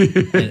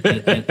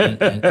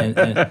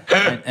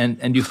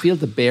 and you feel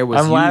the bear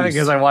was. I'm laughing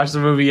because I watched the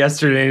movie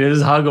yesterday, and it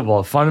is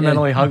huggable,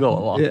 fundamentally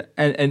huggable. Yeah,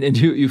 and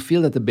you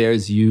feel that the bear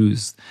is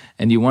used,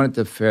 and you wanted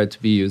the bear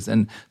to be used,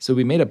 and so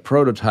we made a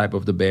prototype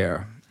of the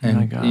bear. And, oh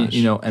my gosh.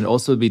 You know, and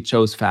also we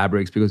chose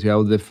fabrics because we have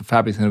all the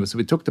fabrics. So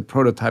we took the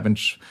prototype and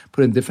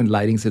put it in different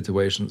lighting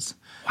situations.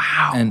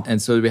 Wow.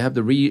 And so we have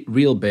the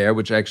real bear,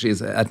 which actually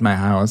is at my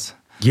house.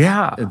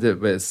 Yeah.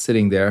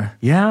 Sitting there.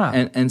 Yeah.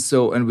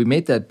 And we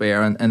made that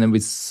bear, and then we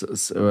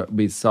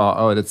saw,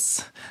 oh,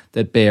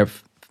 that bear,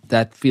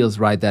 that feels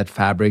right, that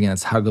fabric, and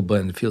it's huggable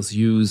and it feels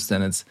used,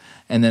 and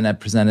then I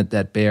presented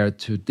that bear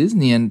to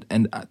Disney, and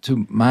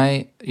to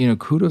my, you know,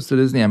 kudos to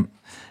Disney,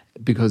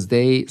 because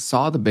they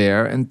saw the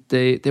bear and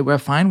they were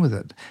fine with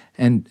it.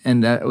 And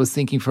I was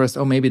thinking first,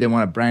 oh, maybe they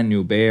want a brand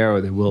new bear, or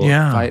they will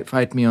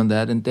fight me on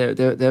that. And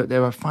they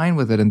were fine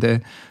with it, and they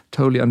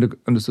totally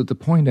understood the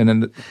point.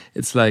 And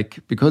it's like,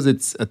 because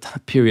it's a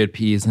period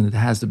piece and it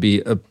has to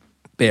be a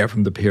bear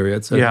from the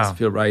period, so it has to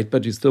feel right.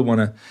 But you still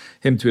want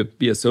him to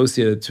be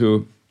associated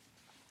to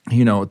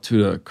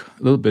a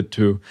little bit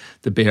to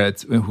the bear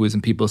who is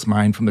in people's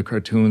mind from the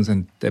cartoons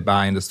and they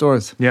buy in the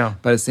stores. Yeah.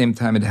 But at the same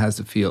time, it has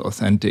to feel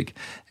authentic.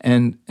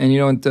 And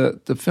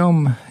the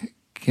film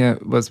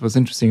was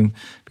interesting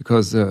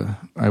because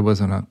I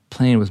was on a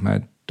plane with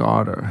my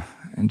daughter,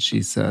 and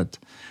she said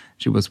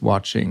she was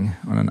watching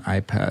on an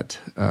iPad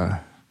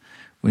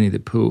Winnie the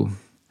Pooh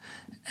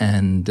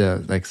and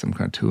like some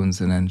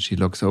cartoons, and then she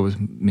looks over at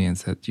me and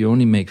said, "You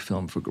only make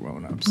film for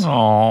grown-ups."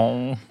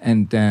 Oh.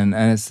 And then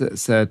I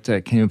said,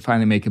 "Can you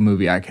finally make a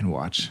movie I can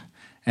watch?"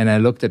 And I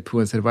looked at Pooh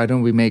and said, "Why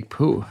don't we make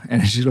Pooh?"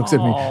 And she looks at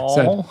me and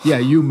said, "Yeah,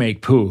 you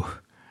make Pooh."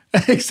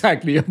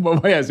 Exactly.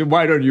 I said,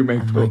 "Why don't you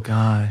make Pooh?" Oh my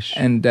gosh.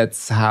 And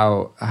that's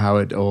how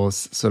it all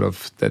sort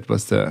of, that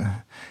was the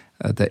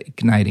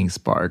igniting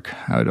spark,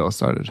 how it all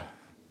started.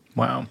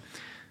 Wow.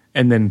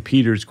 And then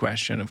Peter's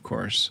question, of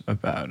course,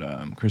 about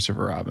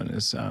Christopher Robin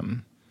is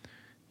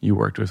you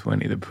worked with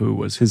Winnie the Pooh.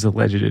 Was his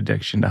alleged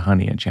addiction to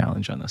honey a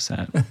challenge on the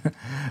set?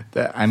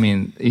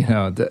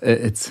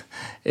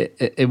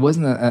 It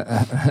wasn't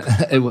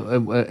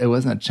it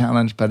wasn't a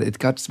challenge, but it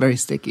got very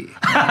sticky.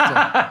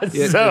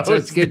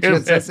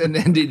 It's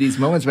in these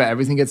moments where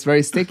everything gets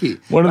very sticky.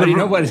 You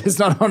know what? It's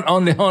not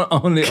only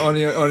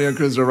on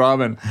Christopher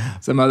Robin.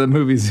 Some other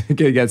movies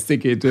can get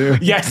sticky too.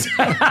 Yes.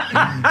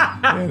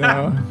 You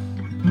know.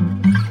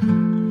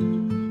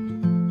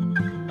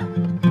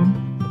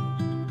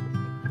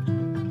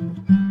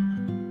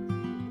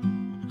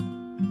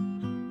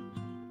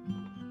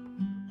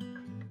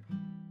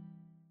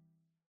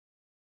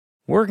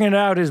 Working It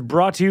Out is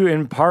brought to you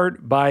in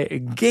part by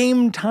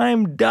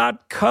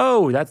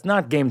GameTime.co. That's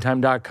not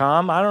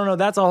GameTime.com. I don't know.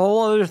 That's a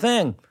whole other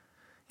thing.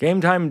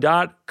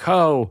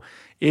 GameTime.co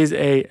is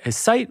a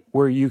site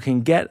where you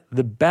can get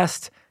the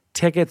best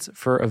tickets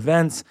for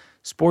events,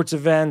 sports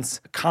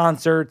events,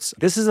 concerts.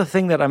 This is a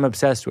thing that I'm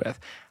obsessed with.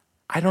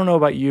 I don't know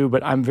about you,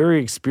 but I'm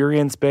very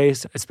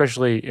experience-based,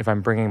 especially if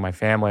I'm bringing my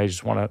family. I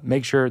just want to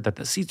make sure that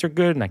the seats are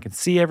good and I can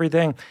see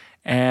everything.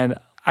 And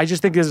I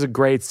just think this is a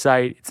great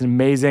site. It's an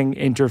amazing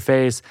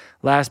interface,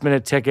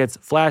 last-minute tickets,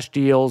 flash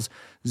deals,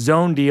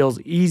 zone deals,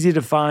 easy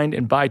to find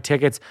and buy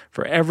tickets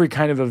for every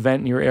kind of event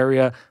in your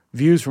area,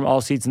 views from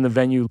all seats in the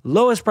venue,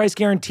 lowest price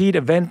guaranteed,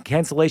 event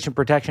cancellation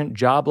protection,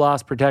 job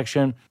loss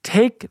protection.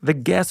 Take the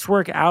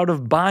guesswork out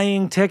of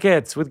buying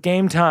tickets with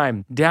Game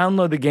Time.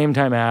 Download the Game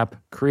Time app,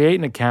 create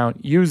an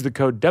account, use the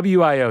code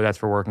WIO, that's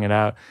for Working It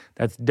Out.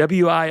 That's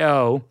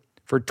WIO.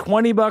 For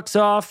 $20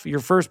 off your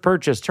first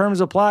purchase.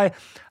 Terms apply.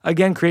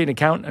 Again, create an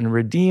account and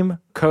redeem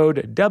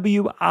code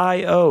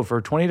WIO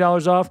for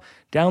 $20 off.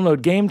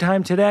 Download Game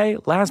Time today.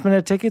 Last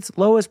minute tickets,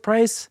 lowest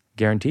price,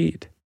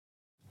 guaranteed.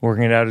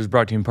 Working It Out is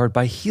brought to you in part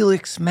by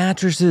Helix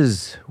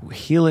Mattresses.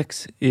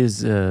 Helix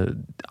is our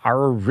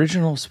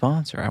original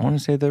sponsor. I want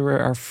to say they were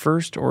our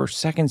first or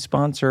second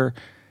sponsor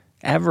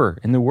ever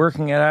in the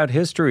Working It Out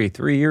history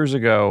 3 years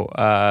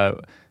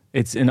ago.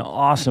 It's an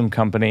awesome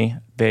company.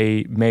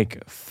 They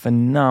make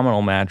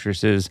phenomenal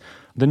mattresses.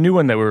 The new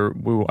one that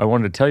I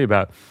wanted to tell you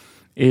about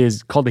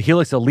is called the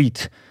Helix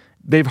Elite.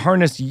 They've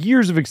harnessed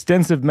years of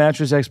extensive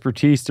mattress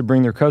expertise to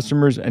bring their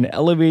customers an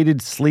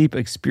elevated sleep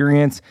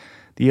experience.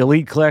 The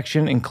Elite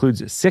collection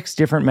includes 6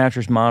 different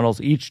mattress models,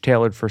 each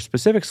tailored for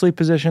specific sleep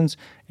positions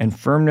and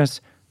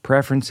firmness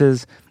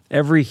preferences.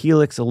 Every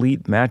Helix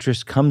Elite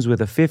mattress comes with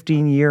a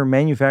 15-year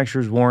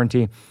manufacturer's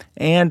warranty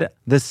and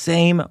the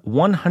same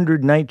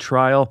 100-night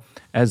trial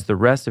as the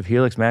rest of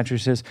Helix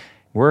mattresses.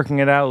 Working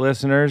It Out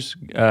listeners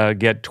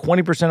get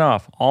 20%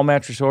 off all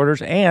mattress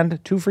orders and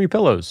 2 free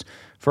pillows.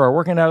 For our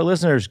Working It Out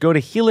listeners, go to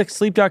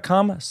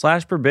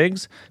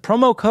helixsleep.com/perbigs,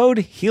 promo code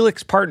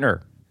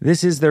HelixPartner.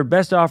 This is their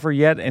best offer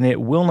yet, and it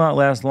will not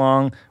last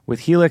long. With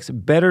Helix,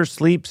 better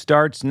sleep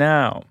starts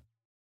now.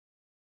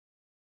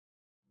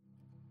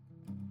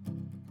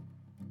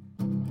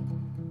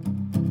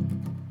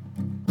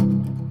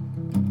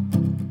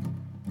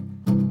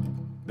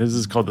 This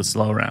is called the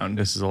slow round.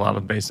 This is a lot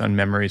of based on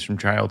memories from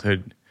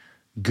childhood.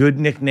 Good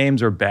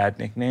nicknames or bad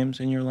nicknames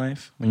in your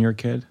life when you were a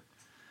kid?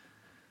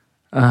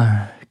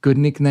 Good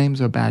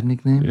nicknames or bad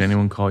nicknames? Did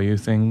anyone call you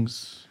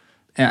things?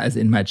 Yeah, as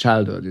in my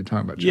childhood. You're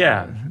talking about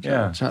childhood.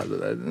 Yeah.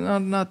 Childhood.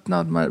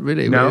 Not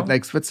really. No?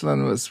 Like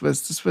Switzerland the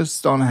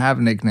Swiss don't have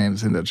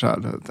nicknames in their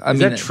childhood. Is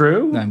that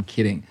true? No, I'm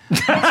kidding.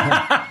 but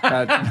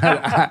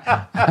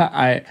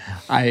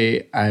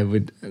I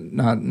would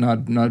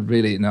not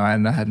really. No, I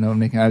had no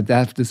nickname. I'd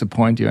have to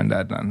disappoint you on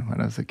that one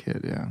when I was a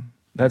kid. Yeah.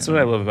 That's what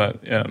I love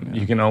about.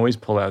 You can always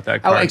pull out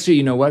that card. Oh, actually,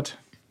 you know what?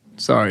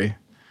 Sorry,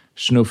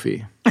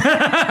 Schnoofy.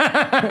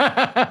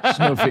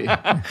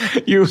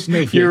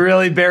 Schnoofy. You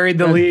really buried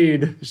the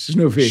lead.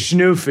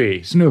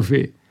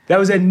 Schnoofy. That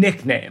was a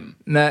nickname.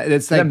 No,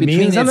 it's like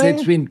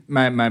between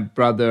my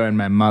brother and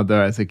my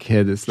mother as a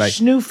kid. It's like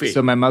Schnoofy.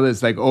 So my mother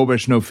is like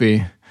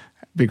Oberschnoofy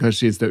because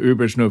she's the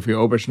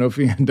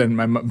Oberschnoofy, and then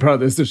my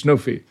brother is the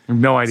Schnoofy. I have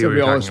no idea what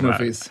you're all talking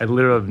Schnoofies. about. I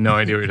literally have no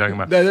idea what you're talking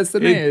about. That's the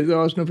name. It's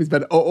all Schnoofis,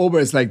 but Ober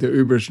is like the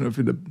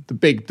Überschnoofy, the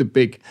big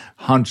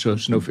honcho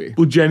Schnoofy.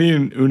 Well, Jenny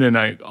and Una and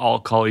I all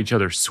call each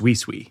other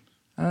Sweeswee.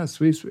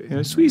 Sweet.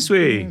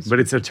 Sweet. But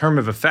it's a term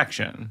of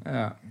affection.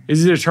 Yeah.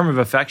 Is it a term of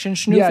affection,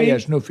 schnoofie? Yeah,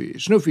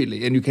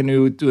 schnoofie. And you can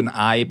do an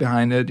I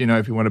behind it,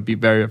 if you want to be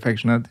very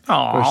affectionate.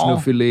 Aw. Or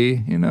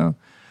schnoofie,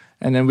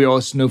 And then we're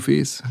all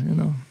snoofies,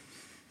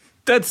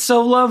 That's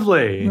so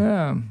lovely.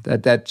 Yeah,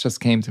 that just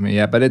came to me.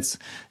 Yeah, but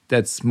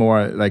that's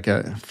more like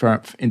a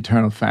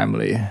internal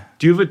family.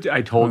 Do you have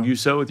I told you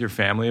so with your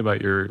family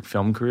about your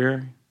film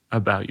career?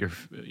 About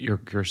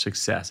your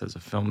success as a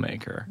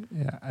filmmaker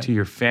to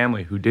your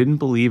family who didn't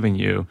believe in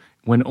you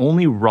when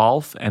only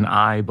Rolf and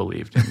I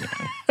believed in you.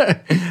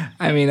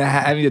 I mean,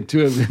 the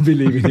two of them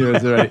believe in you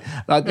already.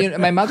 Like,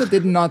 my mother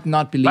did not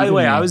believe in me. By the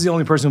way, I was the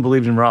only person who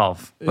believed in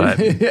Rolf. But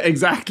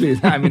exactly.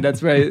 I mean,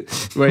 that's where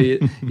he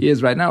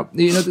is right now.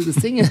 The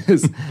thing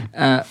is,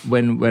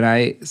 when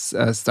I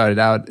started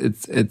out,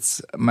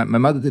 it's my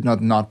mother did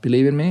not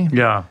believe in me.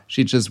 Yeah.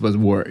 She just was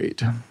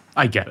worried.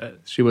 I get it.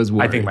 She was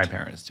worried. I think my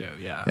parents too.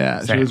 Yeah.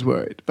 Yeah, Same. she was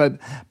worried. But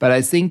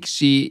I think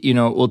she,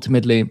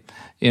 ultimately,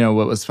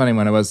 what was funny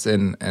when I was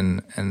in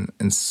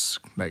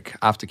like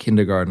after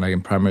kindergarten, like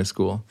in primary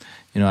school,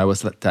 I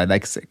was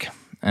dyslexic.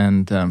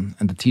 And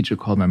the teacher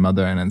called my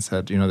mother in and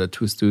said, the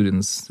two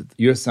students,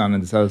 your son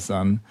and this other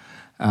son,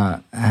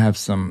 have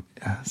some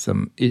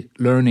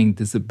learning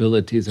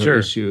disabilities or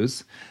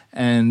issues,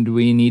 and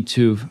we need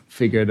to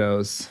figure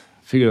those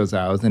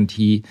out.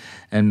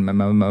 And my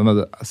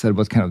mother said,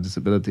 "What kind of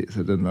disabilities?"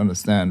 I didn't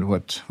understand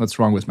what's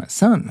wrong with my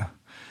son,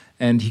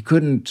 and he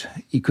couldn't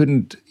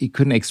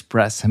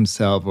express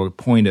himself or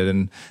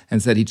pointed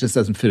and said he just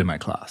doesn't fit in my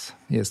class.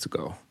 He has to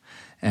go,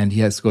 and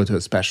he has to go to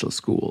a special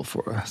school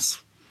for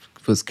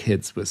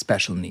kids with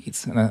special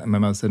needs. And my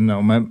mom said,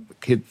 "No,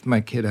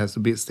 my kid has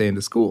to stay in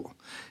the school."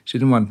 She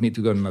didn't want me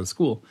to go to another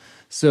school.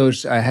 So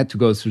I had to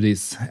go through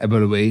these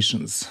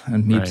evaluations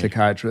and meet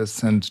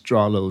psychiatrists and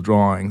draw little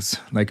drawings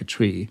like a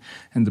tree.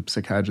 And the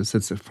psychiatrist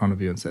sits in front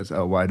of you and says,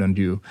 "Oh, why don't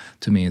you?"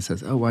 To me, and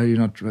says, "Oh, why are you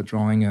not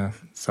drawing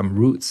some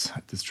roots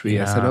at this tree?"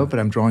 Yeah. I said, "Oh, but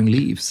I'm drawing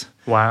leaves."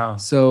 Wow.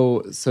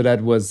 So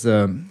that was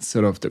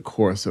sort of the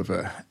course of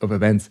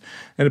events.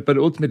 But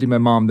ultimately, my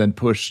mom then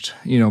pushed,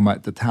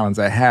 the talents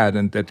I had,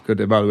 and that could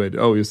evaluate.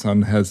 Oh, your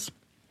son has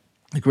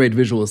a great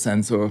visual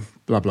sense, or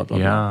blah blah blah.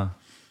 Yeah. Blah.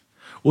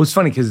 Well, it's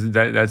funny because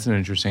that's an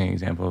interesting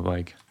example of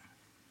like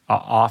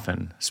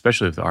often,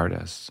 especially with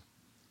artists,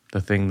 the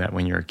thing that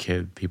when you're a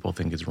kid people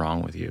think is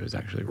wrong with you is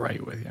actually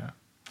right with you.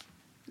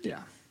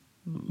 Yeah.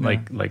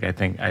 Like I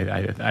think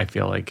I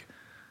feel like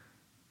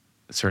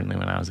certainly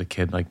when I was a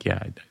kid, like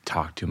I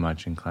talked too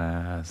much in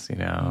class.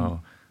 I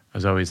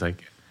was always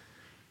like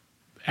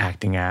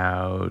acting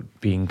out,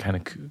 being kind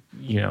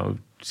of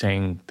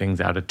saying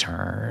things out of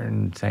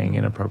turn, saying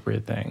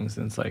inappropriate things,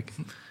 and it's like,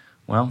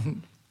 well.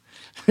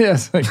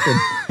 Yes,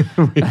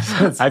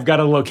 I've got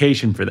a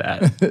location for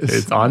that.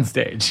 It's on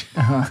stage.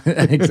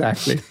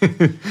 Exactly.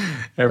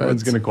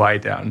 Everyone's going to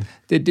quiet down.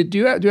 Do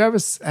you ever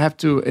have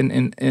to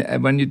in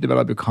when you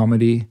develop your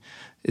comedy?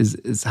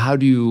 Is how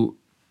do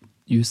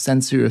you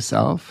censor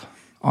yourself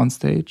on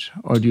stage,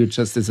 or do you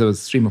just is a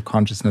stream of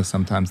consciousness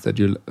sometimes that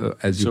you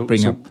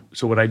bring up?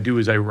 So what I do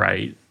is I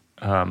write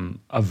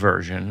a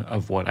version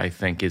of what I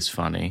think is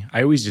funny.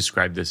 I always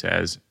describe this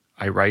as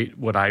I write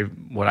what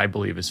I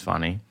believe is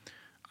funny.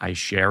 I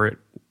share it.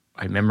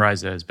 I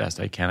memorize it as best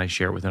I can. I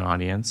share it with an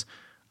audience.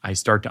 I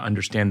start to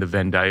understand the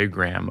Venn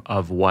diagram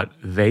of what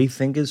they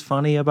think is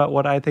funny about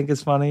what I think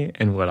is funny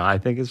and what I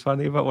think is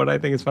funny about what I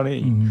think is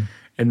funny. Mm-hmm.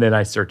 And then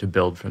I start to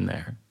build from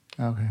there.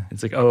 Okay.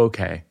 It's like, oh,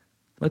 okay,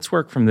 let's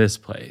work from this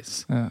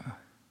place.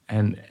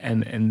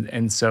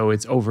 And so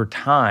it's over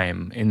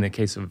time, in the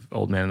case of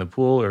Old Man in the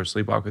Pool or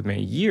Sleepwalk with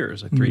Me,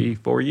 years, like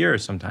 3-4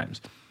 years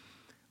sometimes,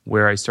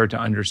 where I start to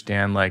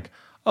understand like,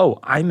 oh,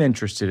 I'm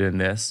interested in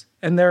this,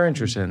 and they're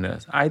interested in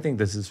this. I think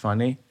this is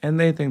funny, and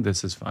they think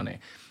this is funny.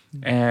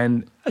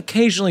 And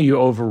occasionally you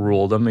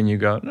overrule them, and you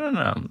go,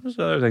 no, this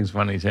other thing's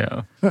funny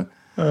too.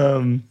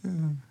 Can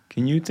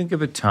you think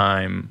of a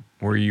time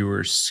where you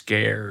were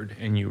scared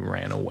and you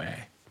ran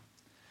away?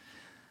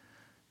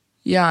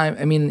 Yeah,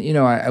 I mean,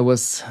 I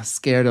was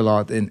scared a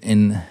lot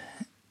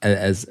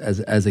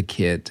as a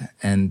kid,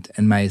 and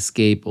my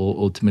escape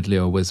ultimately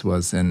always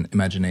was in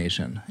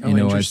imagination.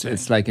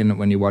 It's like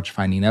when you watch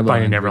Finding Neverland.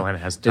 Finding Neverland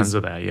has tons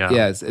of that. Yeah.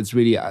 Yes, it's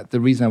really the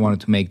reason I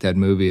wanted to make that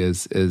movie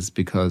is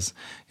because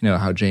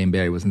how Jane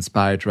Barrie was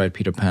inspired to write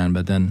Peter Pan,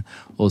 but then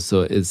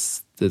also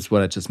is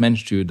what I just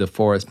mentioned to you, the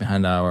forest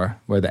behind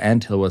where the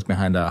anthill was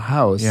behind our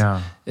house.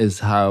 Yeah.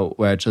 Is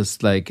where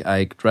just like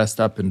I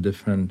dressed up in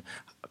different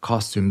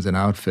costumes and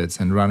outfits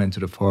and run into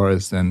the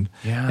forest and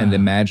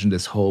imagine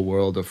this whole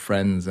world of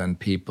friends and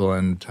people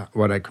and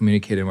what I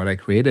communicated and what I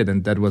created,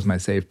 and that was my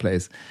safe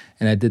place.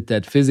 And I did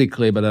that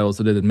physically, but I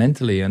also did it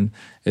mentally, and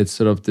it's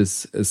sort of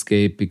this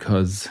escape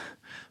because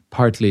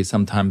partly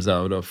sometimes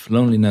out of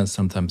loneliness,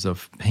 sometimes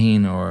of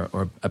pain or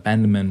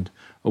abandonment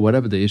or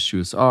whatever the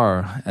issues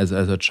are as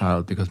a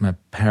child, because my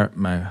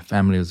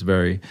family was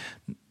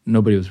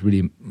nobody was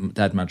really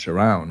that much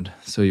around,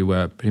 so you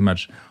were pretty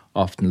much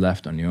often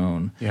left on your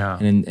own. Yeah.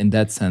 And in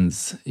that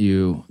sense,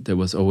 there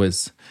was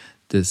always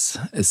this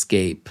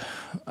escape,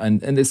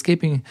 and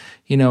escaping.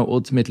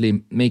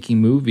 Ultimately making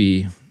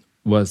movie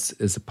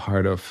is a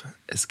part of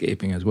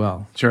escaping as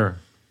well. Sure.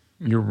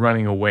 You're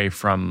running away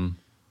from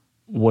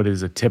what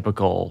is a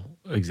typical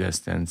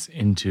existence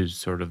into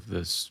sort of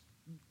this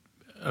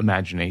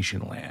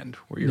imagination land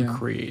where you're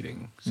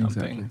creating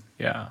something. Exactly.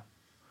 Yeah.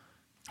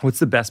 What's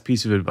the best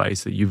piece of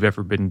advice that you've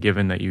ever been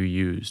given that you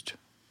used?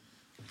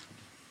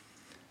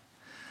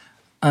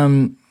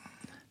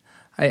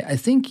 I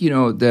think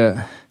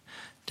there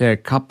are a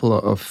couple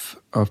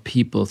of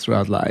people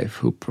throughout life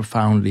who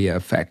profoundly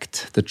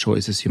affect the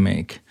choices you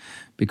make,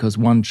 because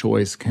one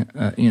choice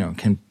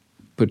can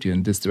put you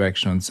in this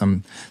direction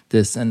on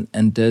this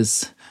and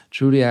this.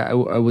 Truly, I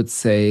would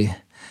say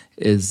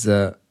is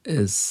there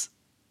was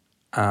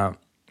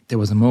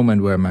a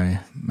moment where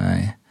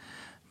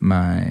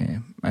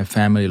my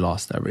family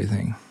lost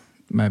everything,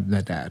 my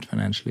dad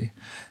financially,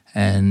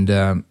 and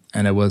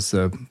I was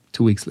 2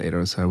 weeks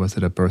later, so I was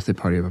at a birthday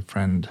party of a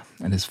friend,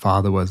 and his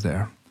father was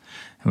there.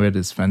 And we had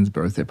his friend's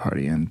birthday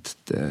party, and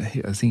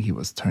I think he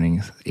was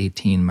turning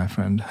 18, my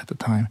friend at the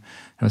time.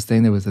 I was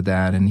staying there with the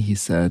dad, and he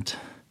said,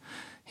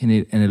 and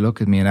he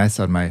looked at me, and I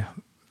thought my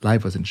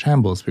life was in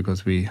shambles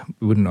because we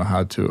wouldn't know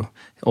how to,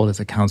 all his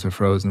accounts were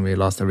frozen, we had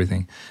lost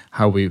everything,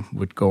 how we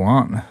would go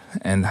on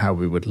and how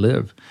we would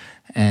live.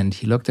 And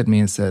he looked at me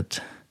and said,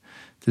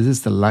 this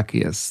is the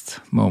luckiest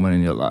moment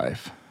in your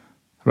life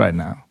right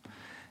now.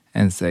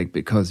 And it's like,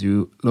 because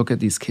you look at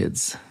these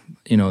kids,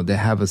 they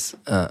have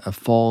a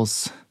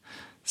false,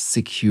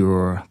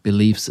 secure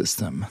belief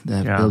system they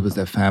have built with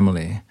their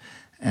family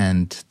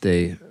and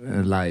their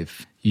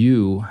life.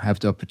 You have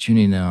the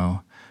opportunity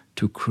now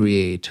to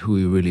create who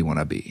you really want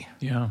to be.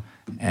 Yeah.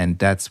 And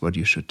that's what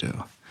you should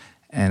do.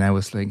 And I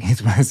was like,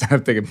 it's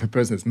myself, the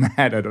person is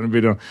mad. I don't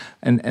really know.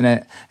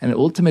 And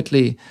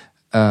ultimately,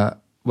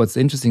 what's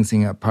the interesting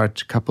thing, a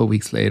couple of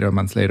weeks later,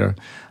 months later,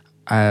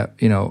 I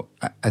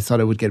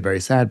thought I would get very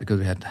sad because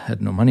we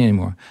had no money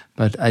anymore.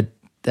 But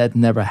that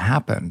never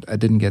happened. I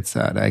didn't get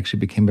sad. I actually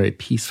became very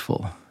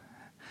peaceful,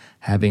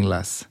 having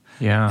less.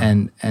 Yeah.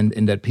 And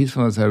in that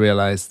peacefulness, I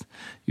realized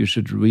you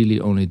should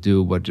really only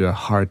do what your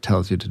heart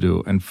tells you to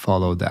do and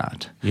follow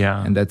that.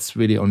 Yeah. And that's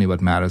really only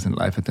what matters in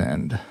life at the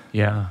end.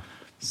 Yeah.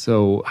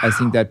 So I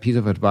think that piece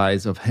of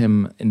advice of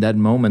him in that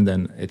moment,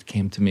 then it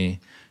came to me,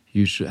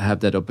 you should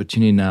have that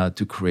opportunity now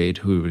to create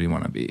who you really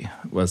want to be,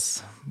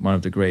 was one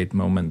of the great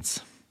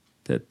moments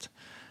that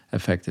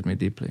affected me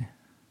deeply.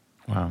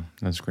 Wow,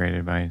 that's great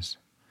advice.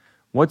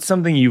 What's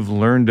something you've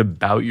learned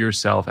about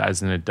yourself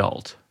as an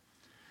adult?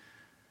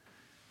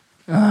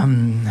 I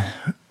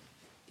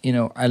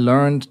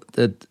learned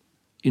that,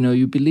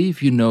 you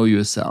believe you know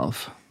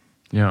yourself.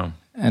 Yeah.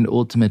 And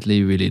ultimately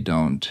you really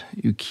don't.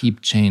 You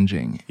keep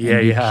changing.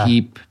 Yeah,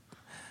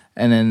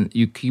 And then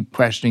you keep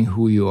questioning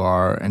who you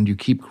are, and you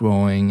keep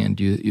growing, and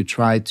you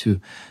try to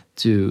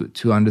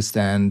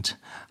understand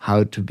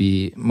how to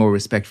be more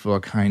respectful or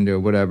kinder or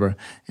whatever.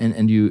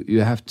 And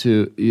you have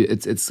to,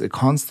 it's a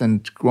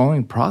constant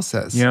growing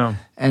process. Yeah.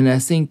 And I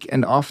think,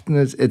 and often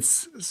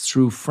it's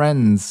through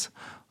friends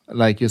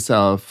like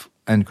yourself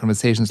and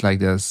conversations like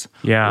this,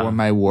 or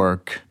my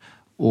work,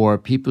 or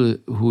people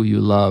who you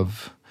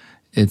love,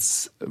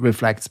 it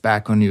reflects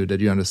back on you that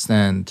you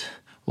understand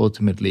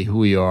ultimately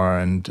who you are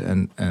and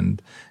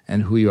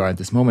who you are at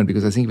this moment,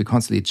 because I think we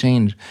constantly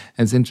change.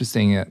 And it's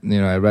interesting,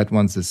 I read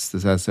once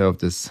this essay of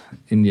this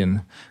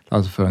Indian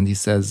philosopher, and he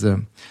says,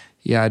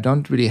 I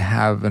don't really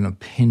have an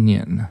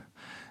opinion,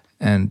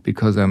 and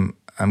because I'm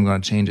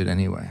going to change it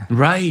anyway.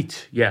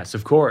 Right. Yes,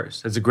 of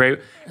course. That's a great,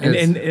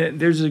 and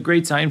there's a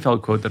great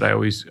Seinfeld quote that I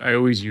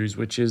always use,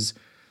 which is,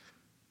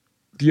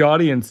 the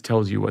audience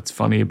tells you what's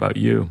funny about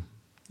you.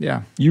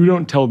 Yeah. You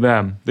don't tell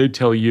them, they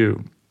tell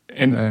you.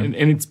 And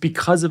it's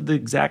because of the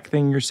exact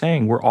thing you're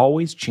saying. We're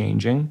always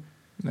changing.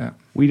 Yeah.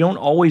 We don't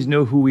always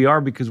know who we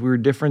are because we're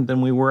different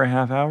than we were a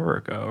half hour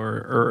ago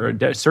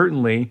or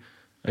certainly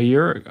a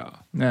year ago.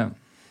 Yeah,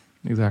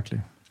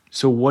 exactly.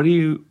 So what do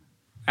you,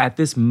 at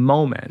this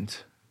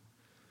moment,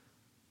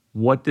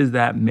 what does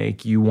that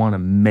make you want to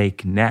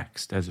make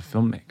next as a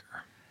filmmaker?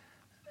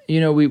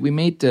 We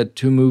made the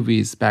 2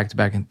 movies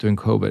back-to-back during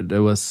COVID.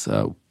 There was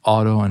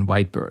Otto and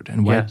Whitebird.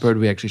 And Whitebird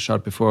we actually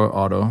shot before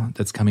Otto.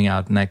 That's coming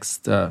out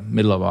next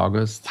middle of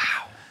August.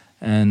 Wow.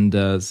 And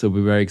so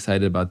we're very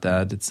excited about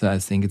that. I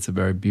think it's a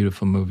very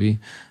beautiful movie,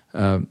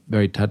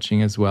 very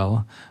touching as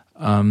well.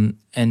 And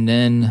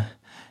then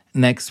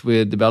next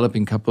we're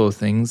developing a couple of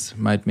things.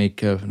 Might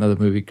make another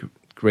movie,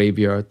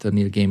 Graveyard, the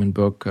Neil Gaiman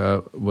book,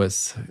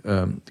 was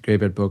the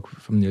Graveyard book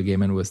from Neil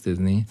Gaiman was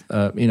Disney.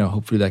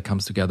 Hopefully that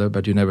comes together,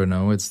 but you never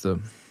know. It's the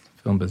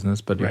film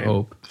business, but you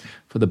hope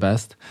for the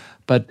best.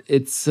 But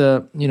it's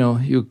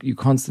you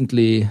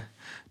constantly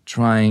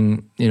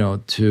trying I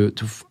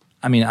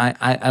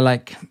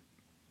like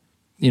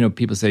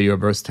people say you're a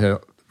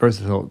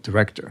versatile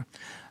director.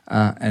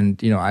 And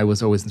I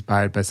was always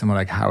inspired by someone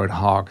like Howard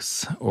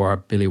Hawks or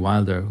Billy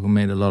Wilder, who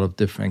made a lot of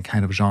different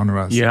kind of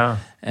genres. Yeah.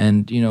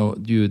 And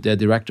the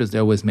directors, they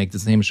always make the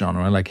same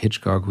genre, like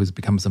Hitchcock, who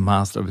becomes a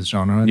master of his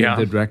genre. And Yeah.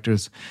 the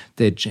directors,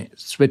 they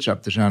switch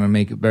up the genre,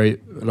 make a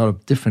lot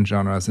of different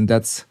genres, and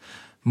that's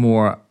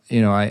more.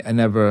 My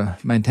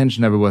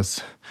intention never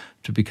was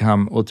to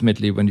become,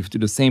 ultimately, when you do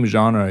the same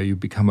genre, you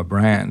become a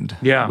brand.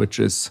 Yeah. Which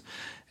is.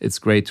 It's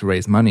great to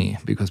raise money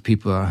because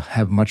people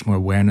have much more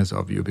awareness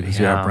of you because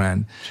you're a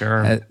brand.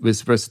 Sure.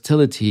 With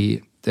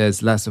versatility,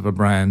 there's less of a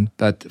brand.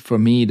 But for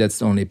me, that's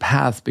the only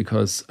path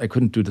because I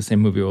couldn't do the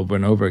same movie over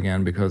and over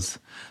again because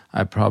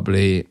I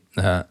probably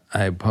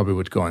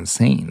would go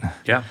insane.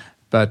 Yeah.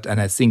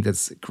 And I think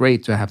that's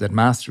great to have that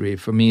mastery.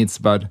 For me, it's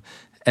about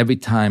every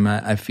time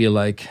I feel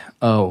like,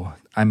 oh,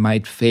 I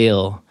might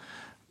fail.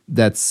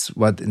 That's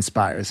what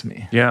inspires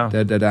me. Yeah.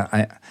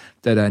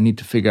 That I need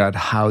to figure out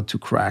how to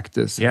crack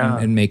this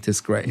and make this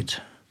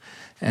great.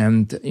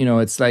 And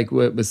it's like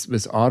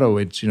with Otto,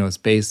 which is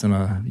based on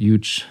a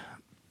huge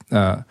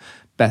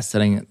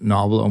best-selling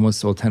novel, almost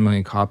sold 10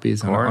 million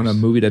copies on a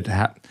movie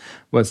that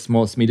was a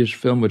small Swedish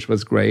film, which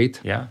was great.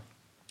 Yeah.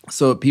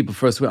 So people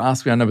first would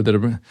ask me, I never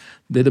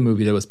did a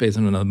movie that was based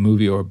on another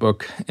movie or a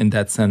book in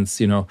that sense,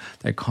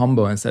 that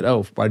combo, and said,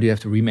 oh, why do you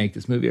have to remake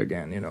this movie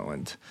again,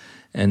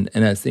 And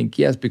I think,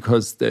 yes,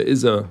 because there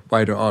is a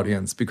wider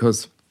audience,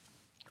 because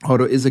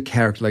Otto is a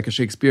character, like a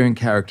Shakespearean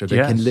character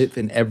that can live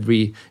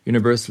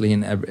universally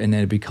in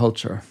every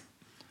culture.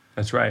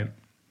 That's right.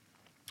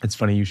 It's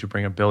funny you should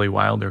bring up Billy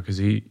Wilder because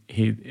he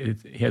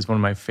has one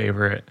of my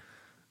favorite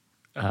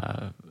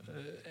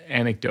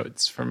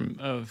anecdotes from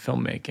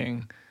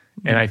filmmaking.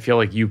 And I feel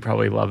like you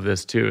probably love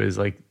this too. Is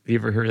like, you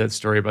ever heard that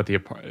story about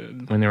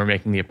when they were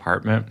making The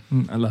Apartment?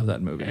 I love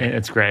that movie. And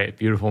it's great,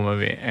 beautiful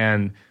movie.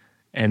 And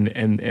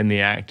the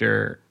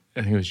actor,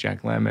 I think it was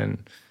Jack Lemmon,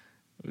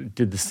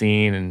 did the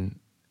scene, and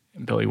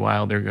Billy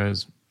Wilder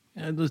goes,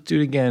 let's do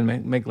it again,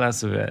 make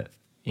less of it,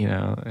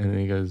 And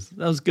he goes,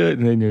 that was good,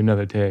 and they do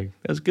another take.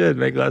 That was good,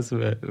 make less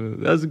of it.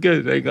 That was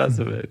good, make less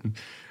of it. And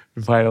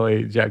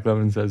finally, Jack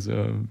Lemmon says,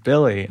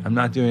 Billy, I'm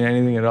not doing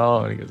anything at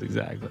all. And he goes,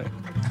 exactly.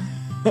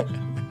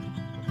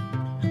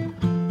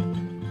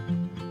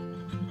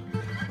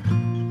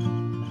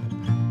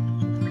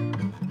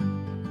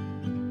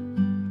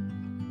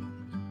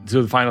 So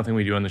the final thing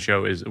we do on the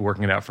show is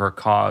working it out for a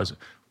cause.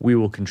 We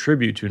will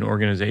contribute to an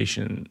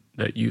organization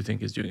that you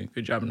think is doing a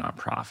good job, not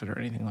profit or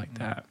anything like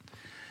that.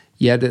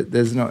 Yeah,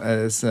 there's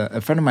a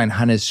friend of mine,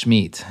 Hannes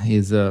Schmid.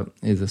 He's a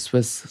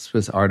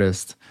Swiss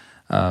artist.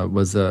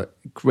 Was a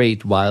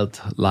great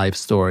wildlife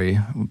story.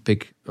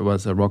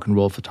 Was a rock and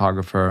roll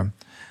photographer.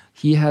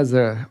 He has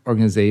an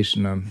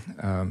organization,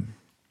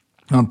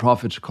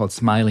 nonprofit called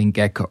Smiling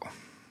Gecko.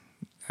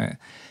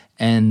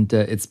 And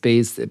it's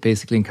based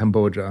basically in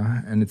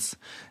Cambodia, and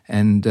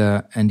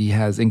he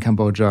has in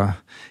Cambodia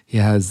he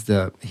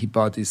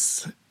bought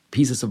these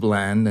pieces of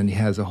land, and he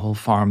has a whole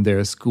farm there,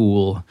 a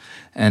school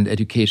and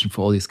education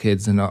for all these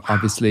kids, and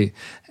obviously,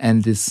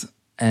 and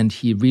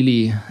he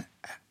really,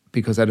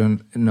 because I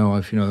don't know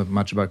if you know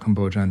much about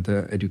Cambodia and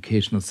the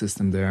educational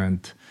system there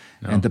and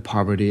the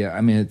poverty.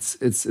 I mean,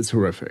 it's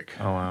horrific.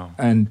 Oh wow!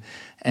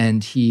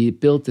 And he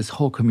built this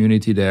whole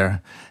community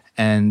there.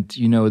 And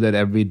that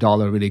every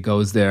dollar really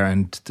goes there,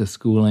 and the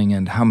schooling,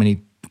 and how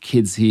many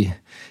kids he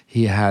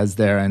has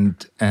there,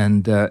 and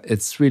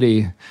it's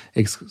really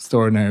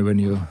extraordinary when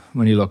you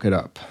look it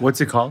up.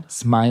 What's it called?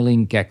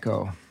 Smiling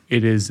Gecko.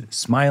 It is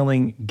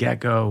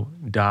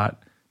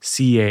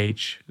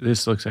smilinggecko.ch.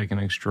 This looks like an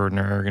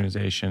extraordinary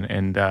organization,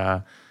 and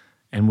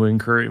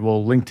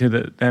we'll link to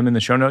them in the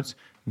show notes.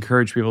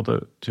 Encourage people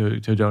to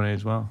donate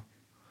as well.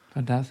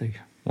 Fantastic.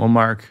 Well,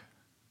 Mark,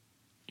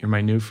 you're my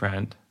new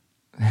friend.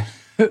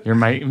 You're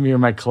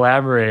my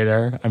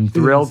collaborator. I'm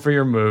thrilled for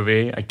your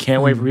movie. I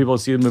can't wait for people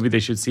to see the movie. They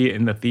should see it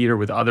in the theater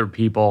with other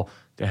people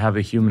to have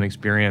the human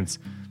experience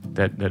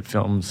that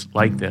films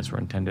like this were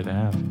intended to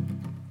have.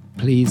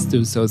 Please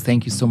do so.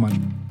 Thank you so much.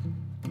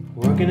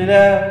 Working it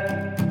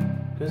out,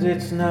 'cause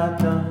it's not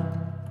done.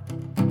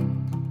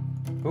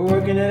 We're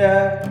working it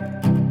out,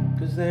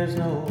 'cause there's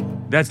no...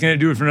 That's going to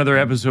do it for another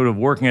episode of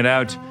Working It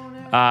Out.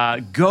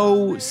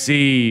 Go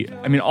see,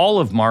 all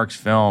of Mark's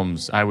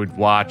films I would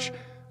watch.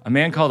 A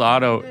Man Called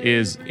Otto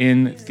is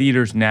in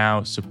theaters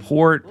now.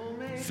 Support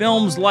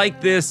films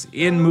like this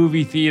in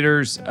movie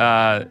theaters.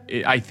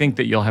 I think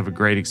that you'll have a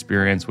great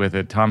experience with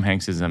it. Tom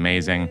Hanks is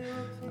amazing.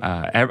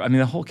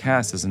 The whole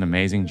cast does an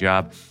amazing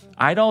job.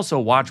 I'd also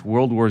watch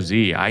World War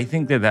Z. I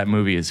think that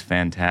movie is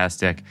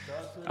fantastic.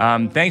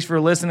 Thanks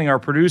for listening. Our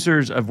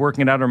producers of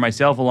Working It Out are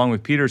myself, along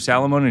with Peter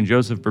Salamone and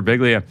Joseph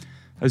Berbiglia.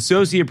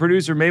 Associate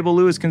producer Mabel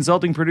Lewis,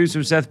 consulting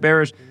producer Seth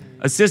Barish,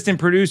 assistant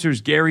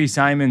producers Gary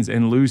Simons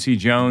and Lucy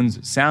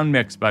Jones, sound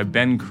mix by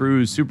Ben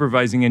Cruz,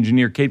 supervising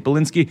engineer Kate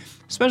Belinsky.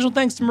 Special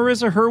thanks to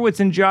Marissa Hurwitz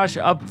and Josh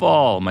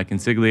Upfall. My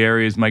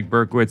consigliere is Mike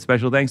Berkowitz.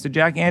 Special thanks to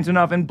Jack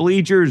Antonoff and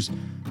Bleachers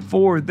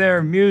for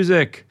their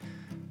music.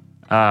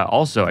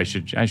 Also, I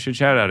should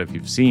shout out, if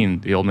you've seen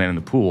The Old Man in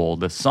the Pool,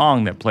 the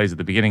song that plays at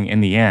the beginning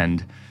and the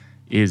end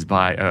is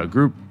by a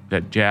group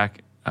that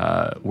Jack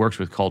works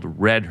with called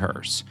Red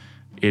Hearse.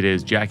 It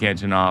is Jack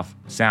Antonoff,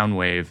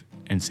 Soundwave,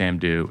 and Sam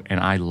Dew, and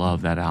I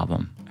love that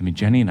album. I mean,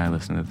 Jenny and I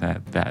listen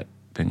to that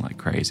thing like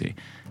crazy.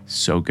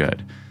 So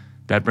good.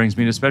 That brings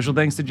me to special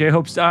thanks to J.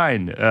 Hope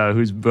Stein,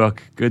 whose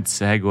book, good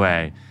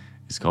segue,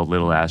 is called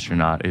Little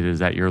Astronaut. It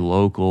is at your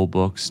local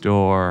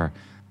bookstore.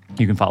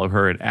 You can follow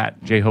her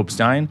at J. Hope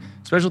Stein.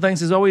 Special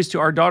thanks, as always, to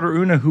our daughter,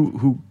 Una,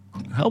 who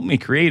helped me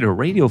create a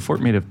radio fort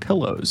made of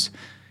pillows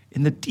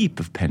in the deep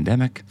of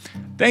pandemic.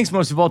 Thanks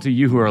most of all to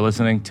you who are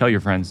listening. Tell your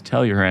friends,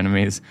 tell your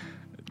enemies.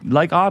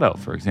 Like Otto,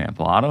 for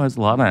example. Otto has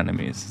a lot of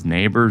enemies. His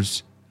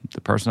neighbors, the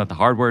person at the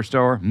hardware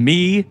store,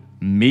 me,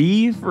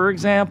 for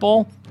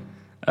example,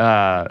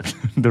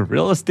 the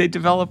real estate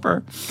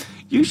developer.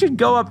 You should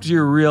go up to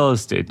your real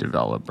estate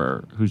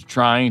developer who's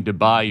trying to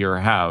buy your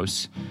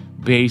house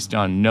based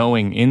on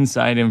knowing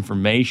inside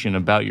information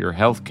about your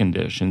health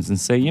conditions and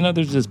say,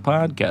 there's this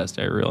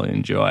podcast I really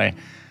enjoy.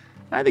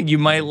 I think you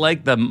might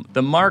like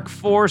the Mark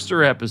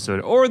Forster episode,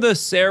 or the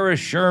Sarah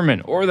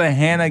Sherman, or the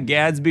Hannah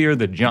Gadsby, or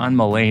the John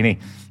Mulaney.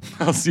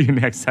 I'll see you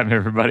next time,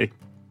 everybody.